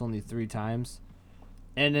 points only 3 times.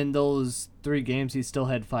 And in those 3 games, he still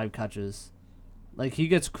had 5 catches. Like, he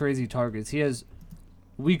gets crazy targets. He has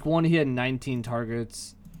week 1, he had 19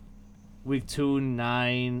 targets. Week 2,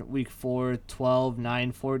 9. Week 4, 12,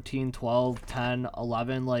 9, 14, 12, 10,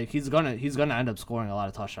 11. Like, he's gonna end up scoring a lot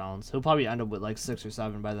of touchdowns. He'll probably end up with like 6 or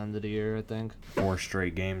 7 by the end of the year, I think. 4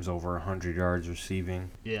 straight games over 100 yards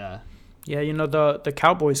receiving. Yeah. Yeah, the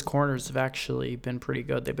Cowboys corners have actually been pretty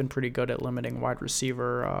good. They've been pretty good at limiting wide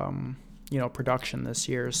receiver, production this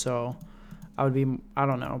year. So I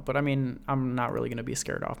don't know. But, I mean, I'm not really going to be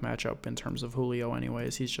scared off matchup in terms of Julio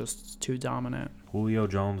anyways. He's just too dominant. Julio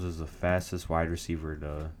Jones is the fastest wide receiver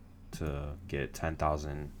to get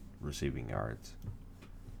 10,000 receiving yards.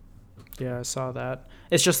 Yeah, I saw that.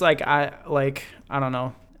 It's just I don't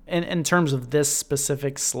know. In terms of this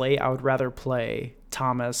specific slate, I would rather play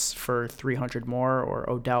Thomas for 300 more or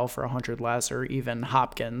Odell for 100 less, or even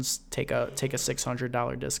Hopkins take a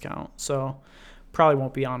 $600 discount. So probably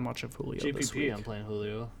won't be on much of Julio this week. GPP, I'm playing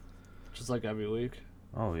Julio, just like every week.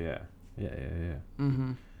 Oh, yeah. Yeah.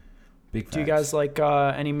 Mm-hmm. Big facts. Do you guys like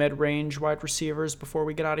any mid-range wide receivers before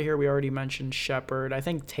we get out of here? We already mentioned Shepard. I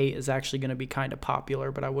think Tate is actually going to be kind of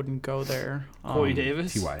popular, but I wouldn't go there. Corey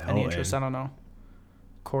Davis? T.Y. Hilton. Any interest? I don't know.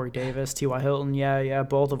 Corey Davis, T.Y. Hilton. Yeah,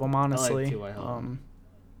 both of them, honestly. I like T.Y. Hilton.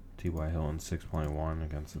 T.Y. Hilton 6.1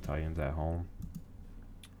 against the Titans at home.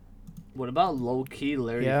 What about low-key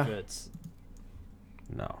Larry Fitz?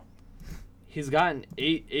 No. He's gotten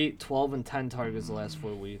 8, 12, and 10 targets the last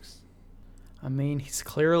 4 weeks. I mean, he's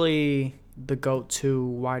clearly the go-to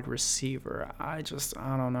wide receiver. I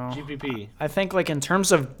don't know. GPP. I think, in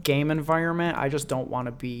terms of game environment, I just don't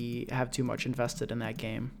want to have too much invested in that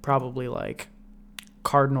game. Probably,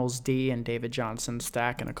 Cardinals D and David Johnson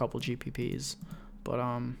stack and a couple GPPs. But,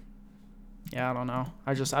 yeah, I don't know.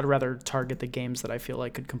 I'd rather target the games that I feel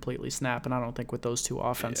like could completely snap, and I don't think with those 2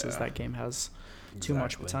 offenses that game has too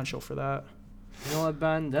much potential for that. You know what,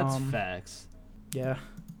 Ben? That's facts. Yeah.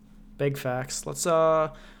 Big facts. Let's I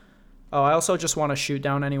also just want to shoot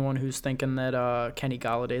down anyone who's thinking that Kenny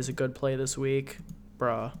Golladay is a good play this week.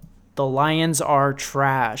 Bruh. The Lions are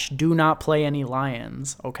trash. Do not play any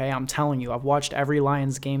Lions, okay? I'm telling you. I've watched every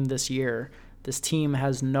Lions game this year. This team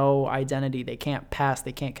has no identity. They can't pass.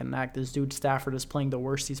 They can't connect. This dude Stafford is playing the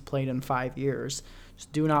worst he's played in 5 years.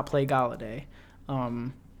 Just do not play Golladay.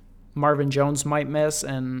 Marvin Jones might miss,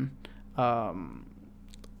 and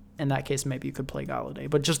in that case, maybe you could play Galladay,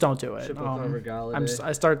 but just don't do it.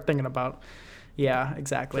 I start thinking about, yeah,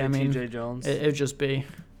 exactly. Play TJ Jones. It'd just be,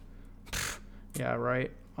 yeah,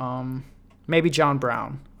 right. Maybe John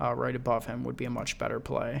Brown right above him would be a much better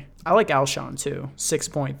play. I like Alshon too,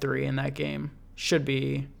 6.3 in that game. Should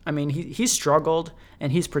be. I mean, he's struggled,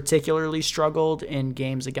 and he's particularly struggled in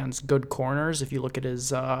games against good corners. If you look at his,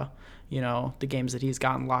 the games that he's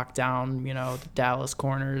gotten locked down, the Dallas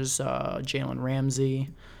corners, Jalen Ramsey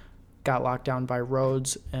got locked down by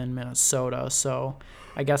Rhodes in Minnesota. So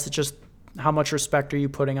I guess it's just how much respect are you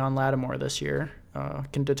putting on Lattimore this year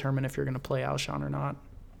can determine if you're going to play Alshon or not.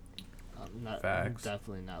 Facts. I'm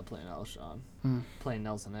definitely not playing Alshon. Playing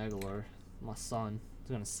Nelson Aguilar. My son is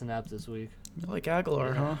going to snap this week. You like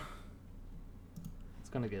Aguilar, huh? It's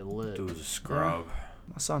going to get lit. Dude's a scrub.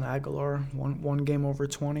 My son Aguilar, one game over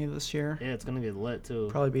 20 this year. Yeah, it's going to get lit, too.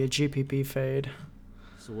 Probably be a GPP fade.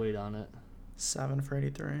 Just wait on it. 7 for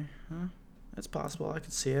 83. Huh? It's possible. I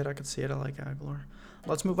could see it. I like Aguilar.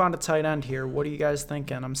 Let's move on to tight end here. What are you guys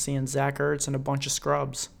thinking? I'm seeing Zach Ertz and a bunch of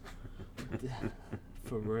scrubs.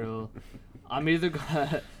 For real. I'm either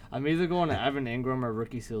going to Evan Ingram or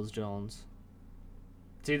Ricky Seals-Jones.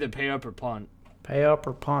 It's either pay up or punt. Pay up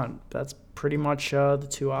or punt. That's pretty much the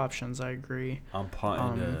 2 options. I agree. I'm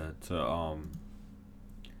punting to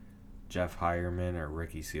Jeff Hireman or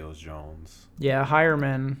Ricky Seals-Jones. Yeah,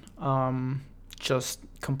 Hireman just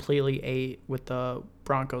completely ate with the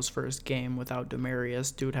Broncos' first game without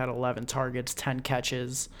Demaryius. Dude had 11 targets, 10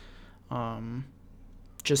 catches.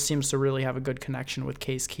 Just seems to really have a good connection with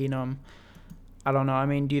Case Keenum. I don't know. I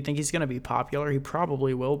mean, do you think he's going to be popular? He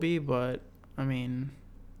probably will be, but, I mean,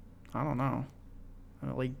 I don't know.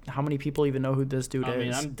 How many people even know who this dude is? I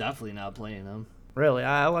mean, I'm definitely not playing him. Really?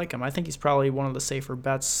 I like him. I think he's probably one of the safer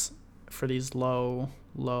bets for these low,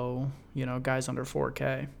 guys under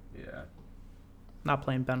 4K. Yeah. Not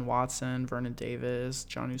playing Ben Watson, Vernon Davis,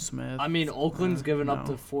 Jonnu Smith. I mean, Oakland's given up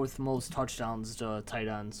no. the fourth most touchdowns to tight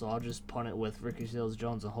end, so I'll just punt it with Ricky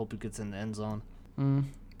Seals-Jones and hope he gets in the end zone.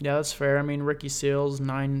 Yeah, that's fair. I mean, Ricky Seals,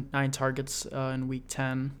 nine targets in Week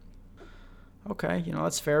 10. Okay,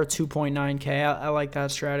 that's fair. 2.9K. I like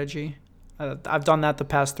that strategy. I've done that the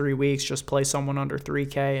past 3 weeks. Just play someone under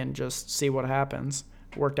 3K and just see what happens.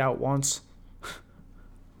 Worked out once.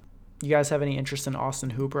 You guys have any interest in Austin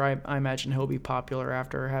Hooper? I imagine he'll be popular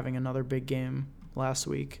after having another big game last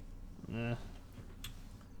week. Yeah.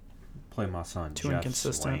 Play my son, Too Jeff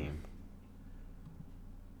inconsistent. Swaim.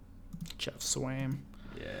 Jeff Swaim.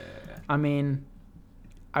 Yeah. I mean,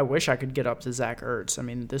 I wish I could get up to Zach Ertz. I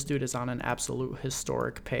mean, this dude is on an absolute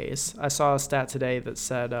historic pace. I saw a stat today that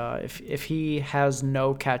said if he has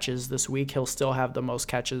no catches this week, he'll still have the most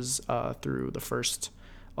catches through the first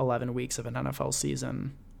 11 weeks of an NFL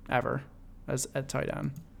season ever as at tight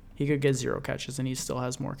end. He could get 0 catches and he still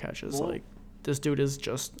has more catches. Well, like, this dude is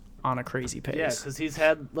just on a crazy pace. Yeah, because he's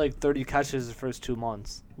had like 30 catches the first 2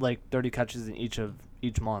 months, like 30 catches in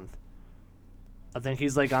each month. I think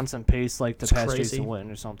he's like on some pace like to It's pass crazy. Jason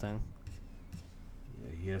Witten or something.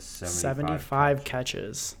 Yeah, he has 75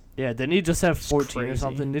 catches. Yeah, didn't he just have 14 or crazy.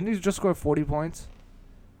 something? Didn't he just score 40 points?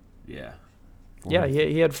 Yeah. Yeah,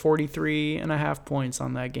 he had 43.5 points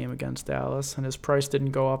on that game against Dallas, and his price didn't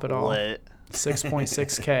go up at all. Lit.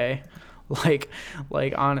 6.6K.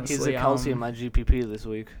 Like honestly, He's a Kelsey in my GPP this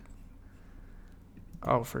week.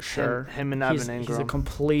 Oh, for sure. Him and Evan He's a Ingram.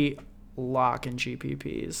 complete lock in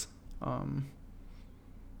GPPs.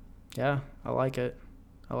 Yeah, I like it.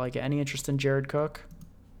 Any interest in Jared Cook?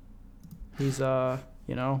 He's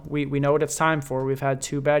we know what it's time for. We've had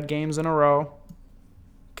 2 bad games in a row.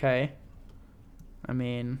 Okay. I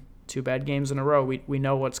mean, 2 bad games in a row. We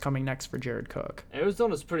know what's coming next for Jared Cook.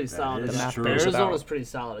 Arizona's pretty solid. is math true. bears it out. Arizona's pretty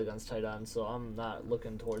solid against tight ends, so I'm not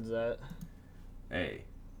looking towards that. Hey.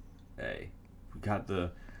 We got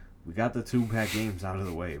the 2 bad games out of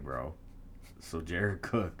the way, bro. So Jared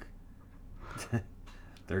Cook,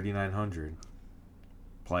 3,900.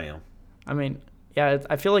 Play him. I mean, yeah,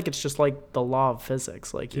 I feel like it's just like the law of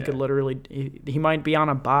physics. Like he could literally, he might be on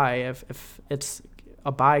a bye. If it's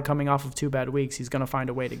a bye coming off of 2 bad weeks, he's gonna find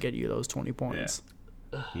a way to get you those 20 points.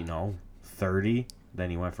 30. Then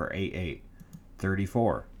he went for 8-8,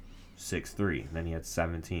 34, 6-3. Then he had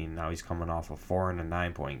 17. Now he's coming off a 4 and a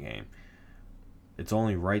 9-point game. It's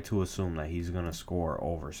only right to assume that he's gonna score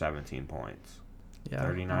over 17 points. Yeah,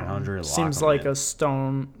 3,900. seems like a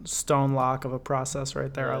stone lock of a process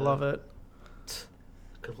right there. I love it.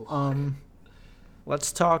 Good luck.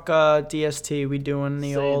 Let's talk DST. We doing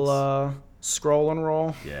the Saints. old scroll and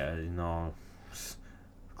roll. Yeah,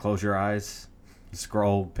 close your eyes,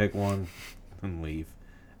 scroll, pick one, and leave.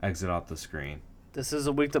 Exit off the screen. This is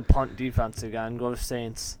a week to punt defense again. Go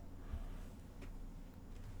Saints.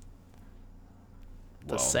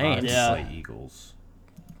 The Well, Saints? not Yeah. play Eagles.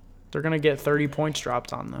 They're gonna get 30 points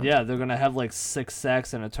dropped on them. Yeah, they're going to have like 6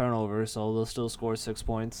 sacks and a turnover, so they'll still score 6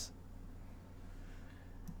 points.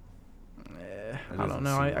 I don't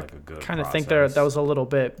know. I good kind of think that process. was a little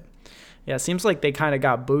bit. Yeah, it seems like they kind of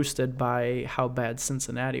got boosted by how bad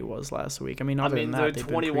Cincinnati was last week. I mean, other than they're that, they've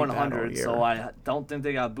been pretty bad all 2,100, year. so I don't think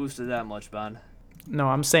they got boosted that much, Ben. No,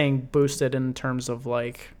 I'm saying boosted in terms of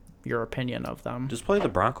like your opinion of them. Just play the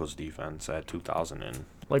Broncos defense at 2,000 and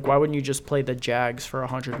Like, why wouldn't you just play the Jags for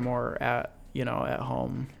 100 more at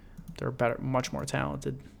home? They're better, much more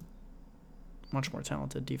talented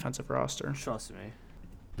defensive roster. Trust me.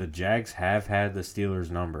 the Jags have had the Steelers'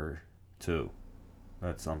 number too.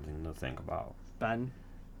 That's something to think about. Ben,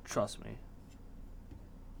 trust me.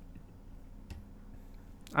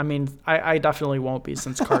 I mean, I definitely won't be,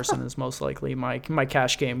 since Carson is most likely my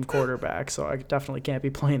cash game quarterback, so I definitely can't be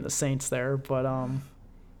playing the Saints there. But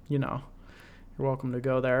you're welcome to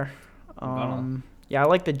go there. Yeah, I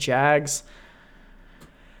like the Jags.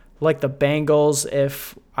 Like the Bengals,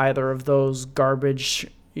 if either of those garbage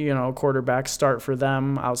quarterbacks start for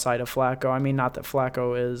them outside of Flacco. I mean, not that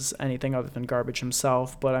Flacco is anything other than garbage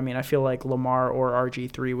himself, but I mean, I feel like Lamar or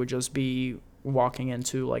RG3 would just be walking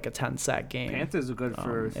into like a 10-sack game. Panthers are good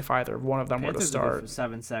for if either one of them were to Panthers are good start. for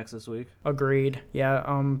 7 sacks this week. Agreed. Yeah.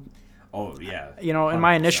 Oh yeah. In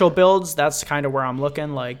my initial builds, that's kind of where I'm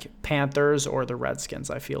looking. Like Panthers or the Redskins,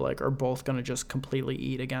 I feel like, are both going to just completely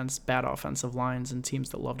eat against bad offensive lines and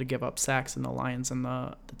teams that love to give up sacks, in the Lions and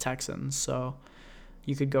the Texans. So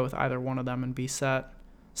you could go with either one of them and be set.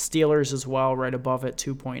 Steelers as well, right above it,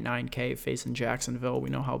 2.9K facing Jacksonville. We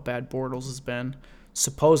know how bad Bortles has been.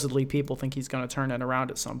 Supposedly, people think he's going to turn it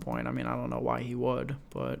around at some point. I mean, I don't know why he would,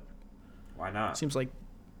 but Why not? it seems like,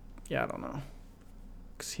 I don't know.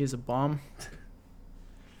 Because he's a bum.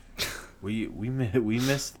 We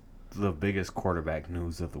missed the biggest quarterback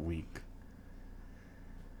news of the week.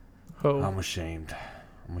 Oh, I'm ashamed.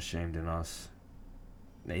 I'm ashamed in us.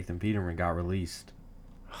 Nathan Peterman got released.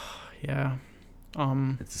 yeah.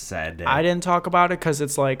 It's a sad day. I didn't talk about it because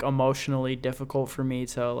it's like emotionally difficult for me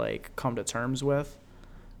to like come to terms with.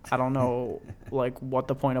 I don't know like what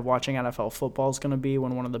the point of watching NFL football is going to be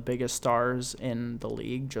when one of the biggest stars in the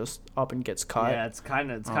league just up and gets cut. Yeah, it's kind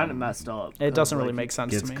of messed up. It doesn't 'cause, really like, make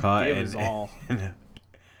sense Gets to me. cut Gave his all.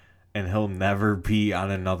 and he'll never be on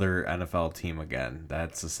another NFL team again.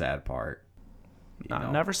 That's the sad part. You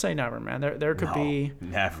know? Never say never, man. There could No, be.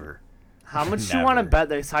 never. How much do you want to Never. bet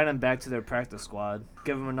they sign him back to their practice squad?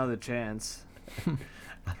 Give him another chance.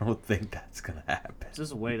 I don't think that's gonna happen.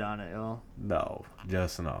 Just wait on it, yo. No,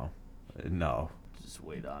 just no. Just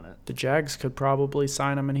wait on it. The Jags could probably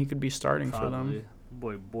sign him and he could be starting for Probably. them.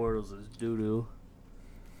 Boy, Bortles is doo-doo.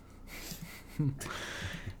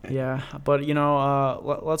 Yeah, but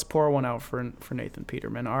let's pour one out for Nathan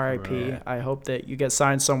Peterman. R.I.P. Right. I hope that you get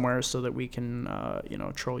signed somewhere so that we can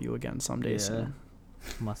troll you again someday soon.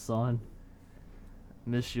 My son.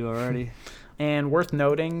 Miss you already. And worth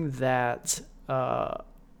noting that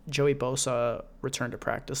Joey Bosa returned to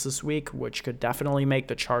practice this week, which could definitely make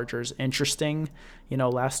the Chargers interesting.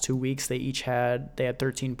 Last 2 weeks they had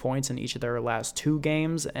 13 points in each of their last 2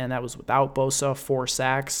 games, and that was without Bosa, 4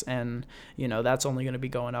 sacks, and that's only going to be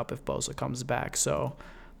going up if Bosa comes back. So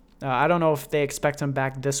I don't know if they expect him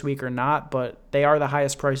back this week or not, but they are the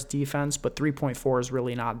highest priced defense, but 3.4 is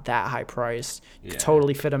really not that high priced. You could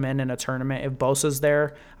totally fit him in a tournament. If Bosa's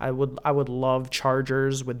there, I would love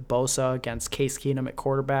Chargers with Bosa against Case Keenum at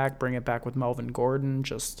quarterback, bring it back with Melvin Gordon.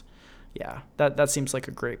 Just, yeah, that seems like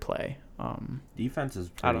a great play. Defense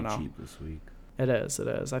is I don't pretty know. cheap this week. It is.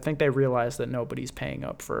 I think they realize that nobody's paying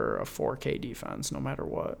up for a 4K defense no matter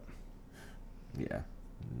what. Yeah,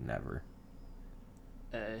 never.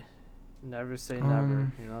 Hey, never say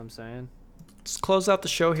never. You know what I'm saying? Let's close out the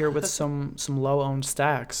show here with some low-owned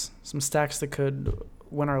stacks. Some stacks that could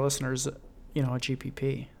win our listeners, a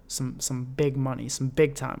GPP. Some big money, some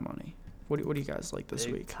big-time money. What do you guys like this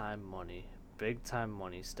week? Big time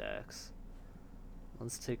money stacks.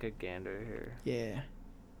 Let's take a gander here. Yeah.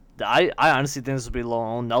 I honestly think this will be low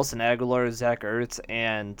owned. Nelson Aguilar, Zach Ertz,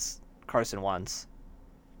 and Carson Wentz.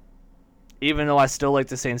 Even though I still like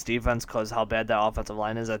the Saints defense because how bad that offensive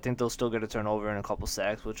line is, I think they'll still get a turnover and a couple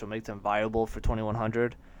sacks, which will make them viable for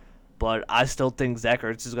 2,100. But I still think Zach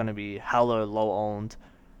Ertz is going to be hella low owned.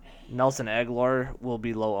 Nelson Aguilar will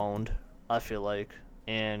be low owned, I feel like.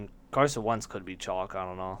 And Carson Wentz could be chalk. I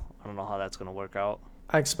don't know. I don't know how that's going to work out.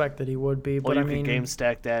 I expect that he would be, but Or I you mean, could game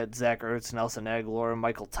stack that Zach Ertz, Nelson Aguilar,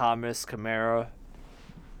 Michael Thomas, Kamara,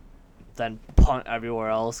 then punt everywhere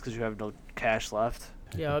else because you have no cash left.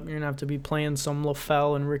 yeah, you're gonna have to be playing some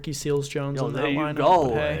LaFell and Ricky Seals-Jones Yo, on that there you lineup. go.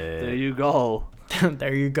 but hey, There you go.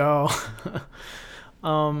 there you go.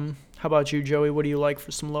 How about you, Joey? What do you like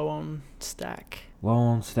for some low-owned stack?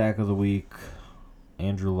 Lone stack of the week: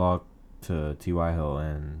 Andrew Luck to T.Y. Hill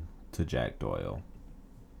and to Jack Doyle.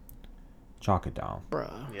 Chalk it down.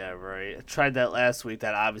 Bruh. Yeah, right. I tried that last week.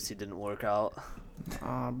 That obviously didn't work out.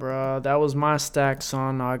 Bruh, that was my stack,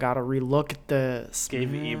 son. I gotta relook at this. Gave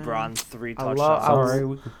man. Ebron 3 I touchdowns. love- All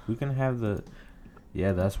right, we can have the.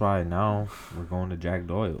 Yeah, that's why now we're going to Jack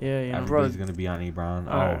Doyle. Yeah. Everybody's gonna be on Ebron.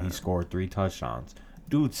 Alright. He scored 3 touchdowns.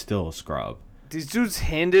 Dude's still a scrub. These dudes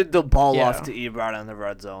handed the ball Yeah. off to Ebron in the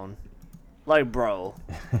red zone. Like, bro.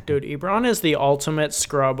 Dude, Ebron is the ultimate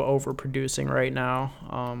scrub overproducing right now.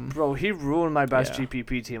 Bro, he ruined my best Yeah.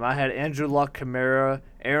 GPP team. I had Andrew Luck, Kamara,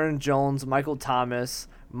 Aaron Jones, Michael Thomas,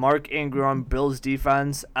 Mark Ingram, Bills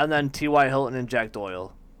defense, and then T.Y. Hilton and Jack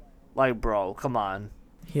Doyle. Like, bro, come on.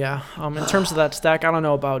 Yeah, in terms of that stack, I don't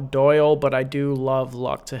know about Doyle, but I do love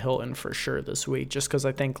Luck to Hilton for sure this week, just because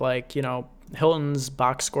I think, Hilton's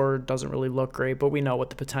box score doesn't really look great, but we know what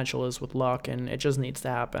the potential is with Luck, and it just needs to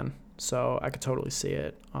happen. So I could totally see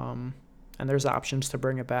it. And there's options to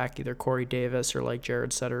bring it back, either Corey Davis or, like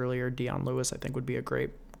Jared said earlier, Deion Lewis, I think would be a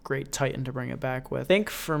great Titan to bring it back with. I think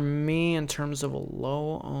for me, in terms of a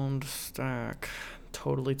low-owned stack,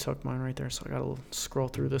 totally took mine right there, so I got to scroll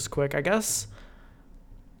through this quick. I guess,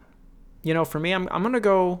 for me, I'm going to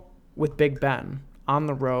go with Big Ben on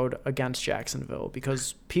the road against Jacksonville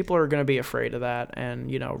because people are going to be afraid of that,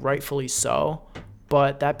 and, rightfully so.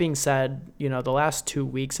 But that being said, the last 2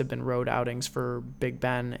 weeks have been road outings for Big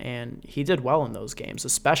Ben, and he did well in those games,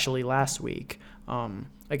 especially last week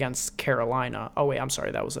against Carolina. Oh, wait, I'm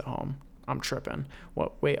sorry. That was at home. I'm tripping.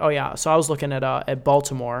 Oh, yeah. So I was looking at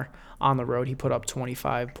Baltimore on the road. He put up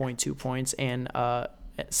 25.2 points, and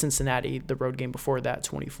Cincinnati, the road game before that,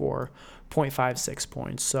 24.56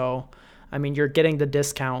 points. So I mean, you're getting the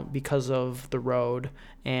discount because of the road,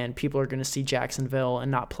 and people are going to see Jacksonville and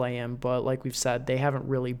not play him. But like we've said, they haven't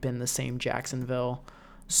really been the same Jacksonville.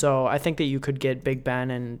 So I think that you could get Big Ben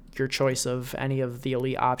and your choice of any of the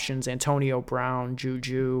elite options, Antonio Brown,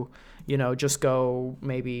 Juju, just go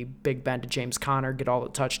maybe Big Ben to James Conner, get all the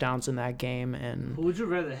touchdowns in that game. And Who would you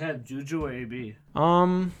rather have, Juju or AB?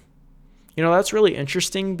 That's really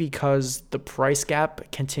interesting because the price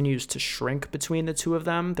gap continues to shrink between the two of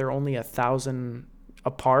them. They're only 1,000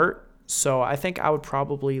 apart. So I think I would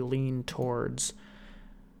probably lean towards,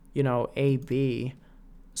 AB.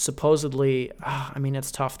 Supposedly,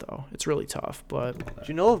 it's tough though. It's really tough, but Do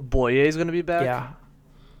you know if Boye is going to be back? yeah.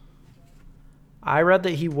 I read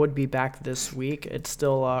that he would be back this week. It's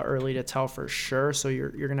still early to tell for sure, so you're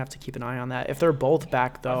going to have to keep an eye on that. If they're both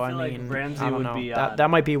back though, I feel like Ramsey I don't would know. be That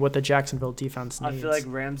might be what the Jacksonville defense needs. I feel like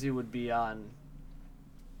Ramsey would be on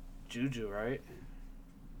Juju, right?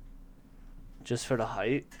 Just for the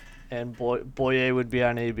height, and Boye would be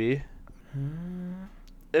on AB.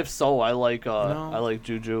 If so, I like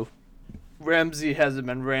Juju. Ramsey hasn't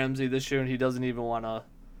been Ramsey this year, and he doesn't even want to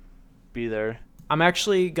be there. I'm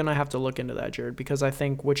actually going to have to look into that, Jared, because I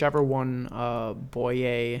think whichever one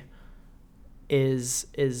Boye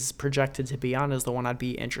is projected to be on is the one I'd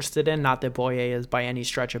be interested in. Not that Boye is by any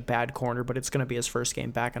stretch a bad corner, but it's going to be his first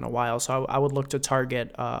game back in a while. So I would look to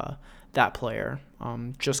target that player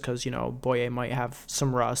just because, Boye might have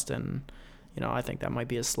some rust, and, I think that might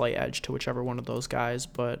be a slight edge to whichever one of those guys.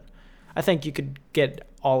 But I think you could get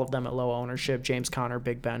all of them at low ownership, James Conner,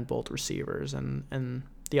 Big Ben, both receivers, and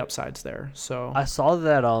the upside's there. So I saw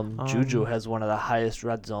that Juju has one of the highest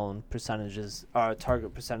red zone percentages,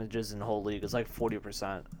 target percentages in the whole league. It's like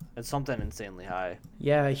 40%. It's something insanely high.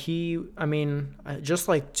 Yeah, just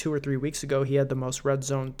like 2 or 3 weeks ago, he had the most red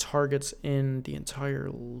zone targets in the entire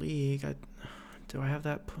league. Do I have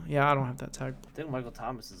that? Yeah, I don't have that tag. I think Michael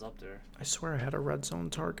Thomas is up there. I swear I had a red zone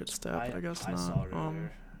target stat, but I guess I not. saw it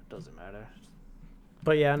earlier. Doesn't matter.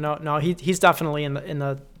 But yeah, no, he's definitely in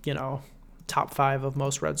the top 5 of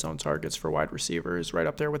most red zone targets for wide receivers, right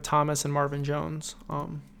up there with Thomas and Marvin Jones.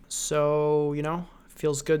 So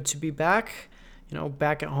feels good to be back.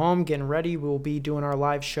 Back at home, getting ready. We'll be doing our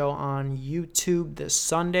live show on YouTube this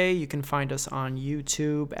Sunday. You can find us on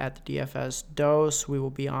YouTube at the DFS Dose. We will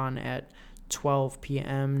be on at 12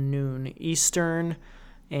 p.m. noon Eastern.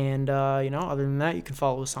 And, other than that, you can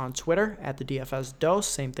follow us on Twitter at the DFS Dose.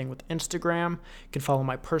 Same thing with Instagram. You can follow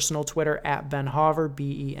my personal Twitter at Ben Hauver,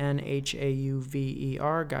 BenHauver.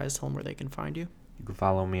 Guys, tell them where they can find you. You can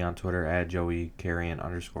follow me on Twitter at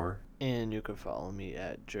JoeyCarrion_. And you can follow me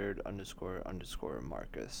at Jared__Marcus.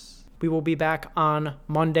 We will be back on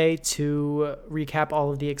Monday to recap all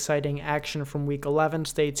of the exciting action from Week 11.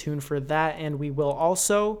 Stay tuned for that. And we will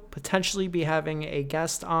also potentially be having a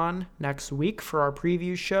guest on next week for our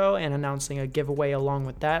preview show and announcing a giveaway along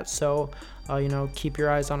with that. So, keep your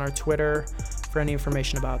eyes on our Twitter for any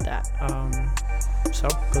information about that. So,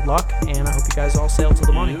 good luck, and I hope you guys all sail to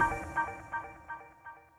the money.